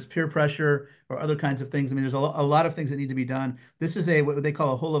 whether it's peer pressure or other kinds of things. I mean, there's a lot of things that need to be done. This is what they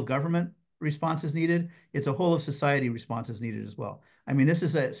call a whole of government response is needed. It's a whole of society response is needed as well. I mean, this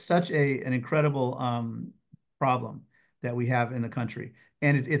is such an incredible problem that we have in the country.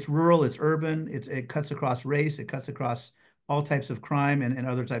 And it's rural, it's urban, it cuts across race, it cuts across all types of crime and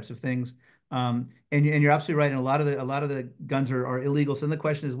other types of things. And you're absolutely right. And a lot of the guns are illegal. So then the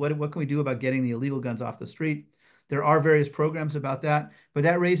question is, what can we do about getting the illegal guns off the street? There are various programs about that, but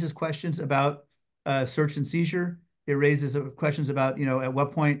that raises questions about search and seizure. It raises questions about, at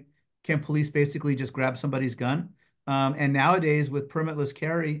what point can police basically just grab somebody's gun? And nowadays with permitless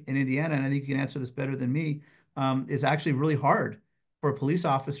carry in Indiana, and I think you can answer this better than me, it's actually really hard for a police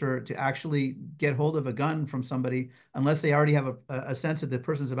officer to actually get hold of a gun from somebody unless they already have a sense that the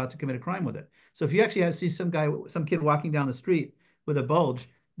person's about to commit a crime with it. So if you actually see some kid walking down the street with a bulge,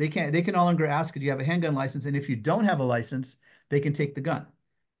 they can no longer ask, do you have a handgun license? And if you don't have a license, they can take the gun.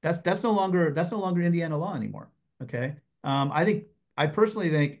 That's no longer Indiana law anymore. Okay. I personally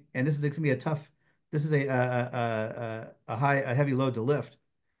think, and this is going to be this is a heavy load to lift,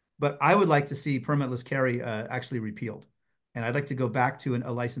 but I would like to see permitless carry actually repealed. And I'd like to go back to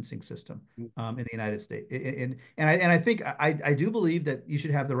a licensing system in the United States. And I think I do believe that you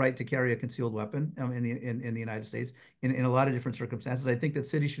should have the right to carry a concealed weapon in the United States in a lot of different circumstances. I think that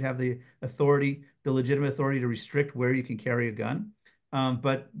cities should have the legitimate authority to restrict where you can carry a gun.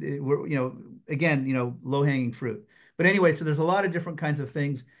 But we're, again, low-hanging fruit. But anyway, so there's a lot of different kinds of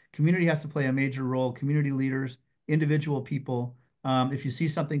things. Community has to play a major role. Community leaders, individual people. If you see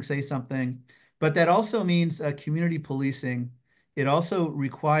something, say something. But that also means community policing. It also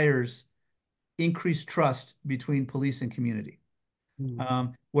requires increased trust between police and community,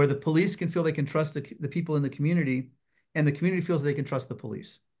 where the police can feel they can trust the people in the community, and the community feels they can trust the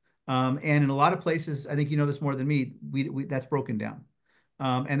police. And in a lot of places, I think you know this more than me, that's broken down.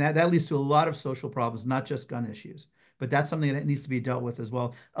 And that leads to a lot of social problems, not just gun issues, but that's something that needs to be dealt with as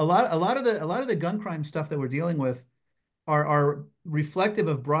well. A lot of the gun crime stuff that we're dealing with are reflective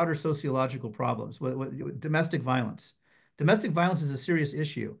of broader sociological problems. Domestic violence. Domestic violence is a serious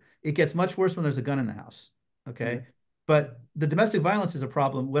issue. It gets much worse when there's a gun in the house. Okay. But the domestic violence is a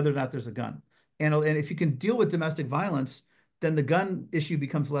problem whether or not there's a gun. And if you can deal with domestic violence, then the gun issue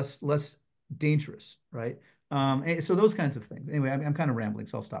becomes less dangerous, right? So those kinds of things. Anyway, I'm kind of rambling,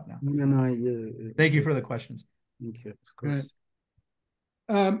 so I'll stop now. No, Thank you for the questions. thank you. Of course.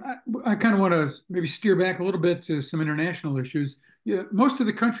 I kind of want to maybe steer back a little bit to some international issues. Yeah, most of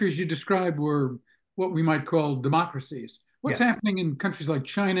the countries you described were what we might call democracies. What's Yes. happening in countries like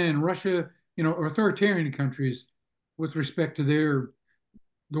China and Russia, authoritarian countries with respect to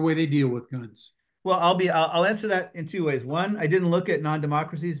the way they deal with guns? Well, I'll answer that in two ways. One, I didn't look at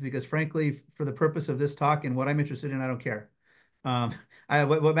non-democracies because frankly, for the purpose of this talk and what I'm interested in, I don't care.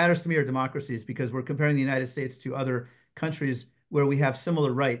 What matters to me are democracies because we're comparing the United States to other countries where we have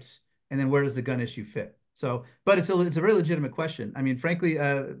similar rights, and then where does the gun issue fit? So, but it's a very legitimate question. I mean, frankly,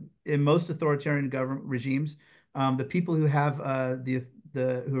 in most authoritarian government regimes, the people who have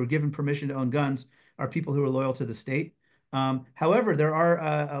who are given permission to own guns are people who are loyal to the state. However, there are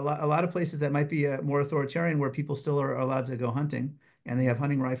a lot of places that might be more authoritarian where people still are allowed to go hunting and they have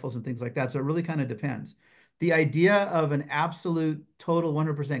hunting rifles and things like that. So it really kind of depends. The idea of an absolute total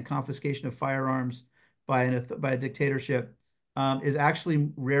 100% confiscation of firearms by a dictatorship is actually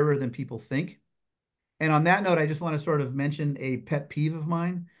rarer than people think. And on that note, I just want to sort of mention a pet peeve of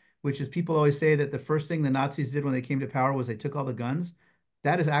mine, which is people always say that the first thing the Nazis did when they came to power was they took all the guns.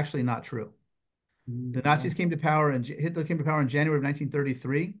 That is actually not true. The Nazis came to power and Hitler came to power in January of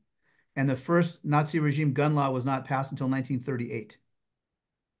 1933, and the first Nazi regime gun law was not passed until 1938.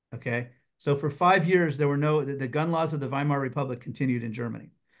 Okay, so for 5 years there were the gun laws of the Weimar Republic continued in Germany.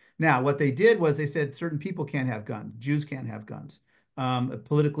 Now, what they did was they said certain people can't have guns. Jews can't have guns.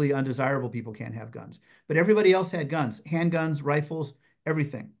 Politically undesirable people can't have guns. But everybody else had guns, handguns, rifles,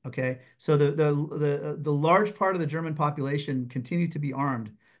 everything. Okay, so the large part of the German population continued to be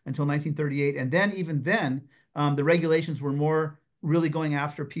armed until 1938, and then even then, the regulations were more really going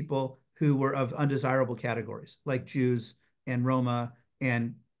after people who were of undesirable categories, like Jews, and Roma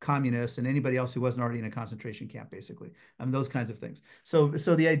and communists and anybody else who wasn't already in a concentration camp, basically. Those kinds of things. So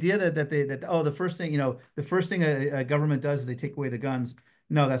the idea that oh, the first thing, the first thing a government does is they take away the guns.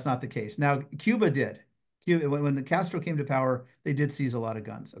 No, that's not the case. Now, Cuba did. Cuba, when the Castro came to power, they did seize a lot of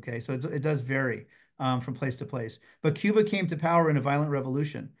guns. Okay, so it does vary from place to place. But Cuba came to power in a violent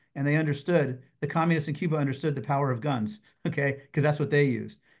revolution, and the communists in Cuba understood the power of guns. Okay, because that's what they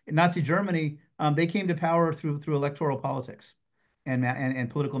used. In Nazi Germany, they came to power through electoral politics and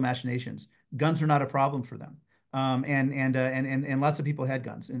political machinations. Guns are not a problem for them. And lots of people had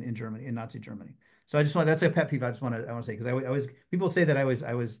guns in Germany, in Nazi Germany. So that's a pet peeve I want to say, because I always people say that I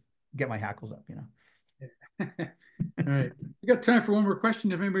always get my hackles up. All right. We got time for one more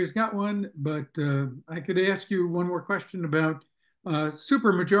question if anybody's got one, but I could ask you one more question about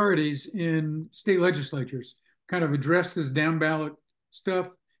super majorities in state legislatures. Kind of address this down ballot stuff.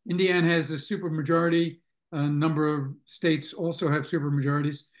 Indiana has a super majority. A number of states also have super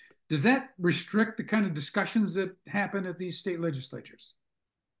majorities. Does that restrict the kind of discussions that happen at these state legislatures?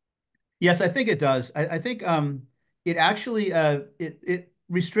 Yes, I think it does. I think it actually it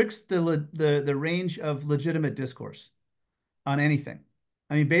restricts the range of legitimate discourse on anything.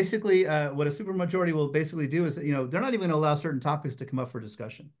 I mean, basically, what a supermajority will basically do is, they're not even going to allow certain topics to come up for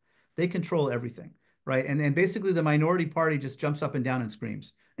discussion. They control everything, right? And basically, the minority party just jumps up and down and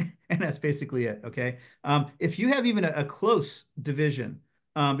screams, and that's basically it. Okay. If you have even a close division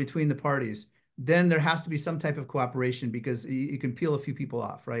between the parties, then there has to be some type of cooperation, because you can peel a few people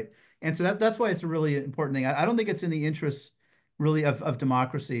off, right? And so that's why it's a really important thing. I don't think it's in the interests really of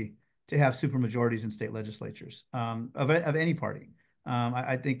democracy to have supermajorities in state legislatures of any party.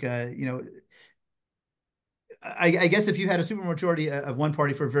 I think I guess if you had a supermajority of one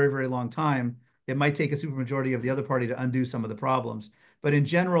party for a very, very long time, it might take a supermajority of the other party to undo some of the problems. But in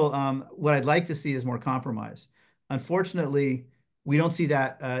general, what I'd like to see is more compromise. Unfortunately, we don't see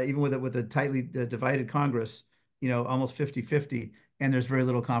that even with a tightly divided Congress, almost 50-50, and there's very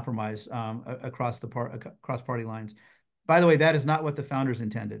little compromise across party lines. By the way, that is not what the founders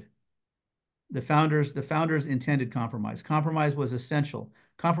intended. The founders intended compromise. Compromise was essential.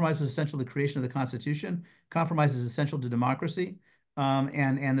 Compromise was essential to the creation of the Constitution. Compromise is essential to democracy.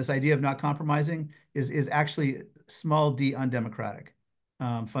 And this idea of not compromising is actually small d undemocratic,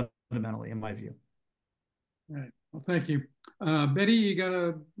 fundamentally, in my view. All right. Well, thank you. Betty, you got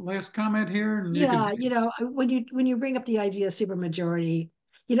a last comment here? And yeah, when you bring up the idea of supermajority,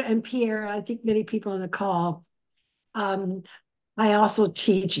 and Pierre, I think many people on the call, I also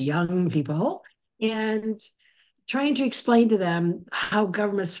teach young people, and trying to explain to them how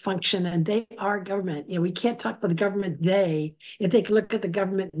governments function, and they are government. We can't talk about the government they, and take a look at the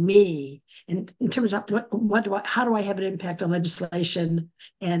government me, and in terms of how do I have an impact on legislation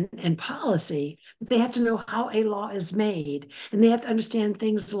and policy. They have to know how a law is made, and they have to understand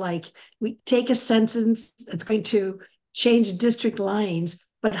things like, we take a sentence that's going to change district lines,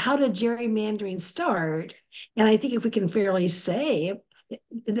 but how did gerrymandering start? And I think if we can fairly say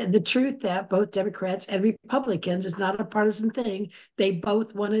the truth that both Democrats and Republicans, is not a partisan thing. They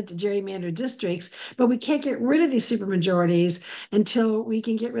both wanted to gerrymander districts, but we can't get rid of these supermajorities until we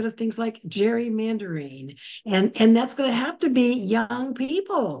can get rid of things like gerrymandering. And that's going to have to be young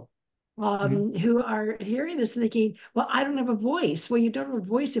people who are hearing this and thinking, well, I don't have a voice. Well, you don't have a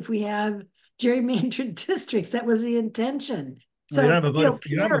voice if we have gerrymandered districts. That was the intention. So, you don't have a vote.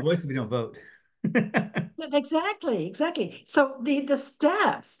 You don't have a voice if you don't vote. Exactly. So the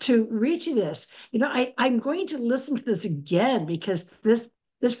steps to reaching this, I'm going to listen to this again, because this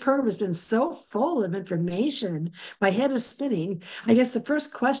program has been so full of information. My head is spinning. I guess the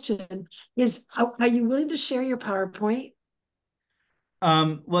first question is, are you willing to share your PowerPoint?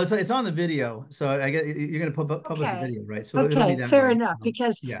 Well, it's on the video, so I guess you're going to publish the video, right? So it'll be that fair way. Enough,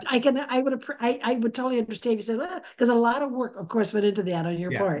 because yeah. I would totally understand if you said, because a lot of work, of course, went into that on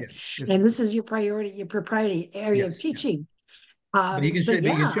your part, and this is your propriety area of teaching. But you can share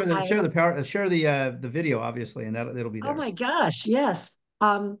the video, obviously, and it'll be there. Oh my gosh, yes.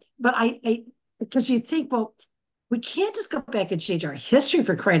 But I because you think, well, we can't just go back and change our history,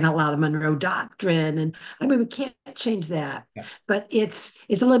 for crying out loud, the Monroe Doctrine. And I mean, we can't change that. Yeah. But it's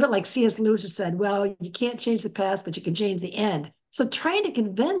a little bit like C.S. Lewis has said, well, you can't change the past, but you can change the end. So trying to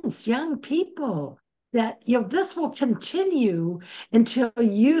convince young people that, this will continue until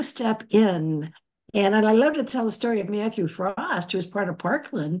you step in. And I love to tell the story of Matthew Frost, who was part of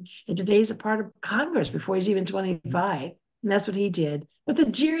Parkland, and today's a part of Congress before he's even 25. And that's what he did. With the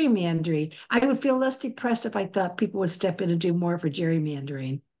gerrymandering, I would feel less depressed if I thought people would step in and do more for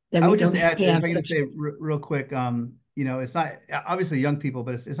gerrymandering. I would just add, if I can say real quick, it's not obviously young people,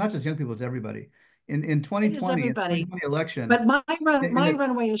 but it's not just young people, it's everybody. In 2020, in 2020 election, but my the,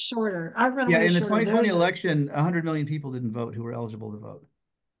 runway is shorter. Our runway yeah, is in the shorter. 2020 election, 100 million people didn't vote who were eligible to vote.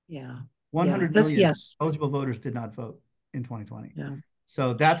 Yeah. 100 that's, million yes. eligible voters did not vote in 2020. Yeah.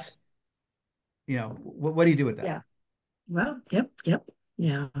 So that's, you know, what do you do with that? Yeah. Well, yep.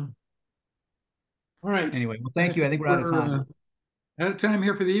 Yeah. All right. Anyway, well, thank you. I think we're out of time. Out of time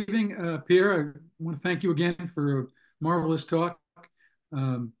here for the evening. Pierre, I want to thank you again for a marvelous talk.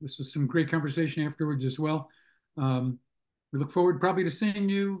 This was some great conversation afterwards as well. We look forward probably to seeing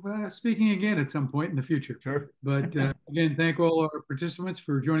you speaking again at some point in the future. Sure. But again, thank all our participants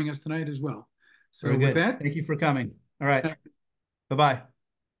for joining us tonight as well. So Very with good. that, Thank you for coming. All right. Bye-bye.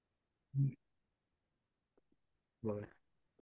 Bye.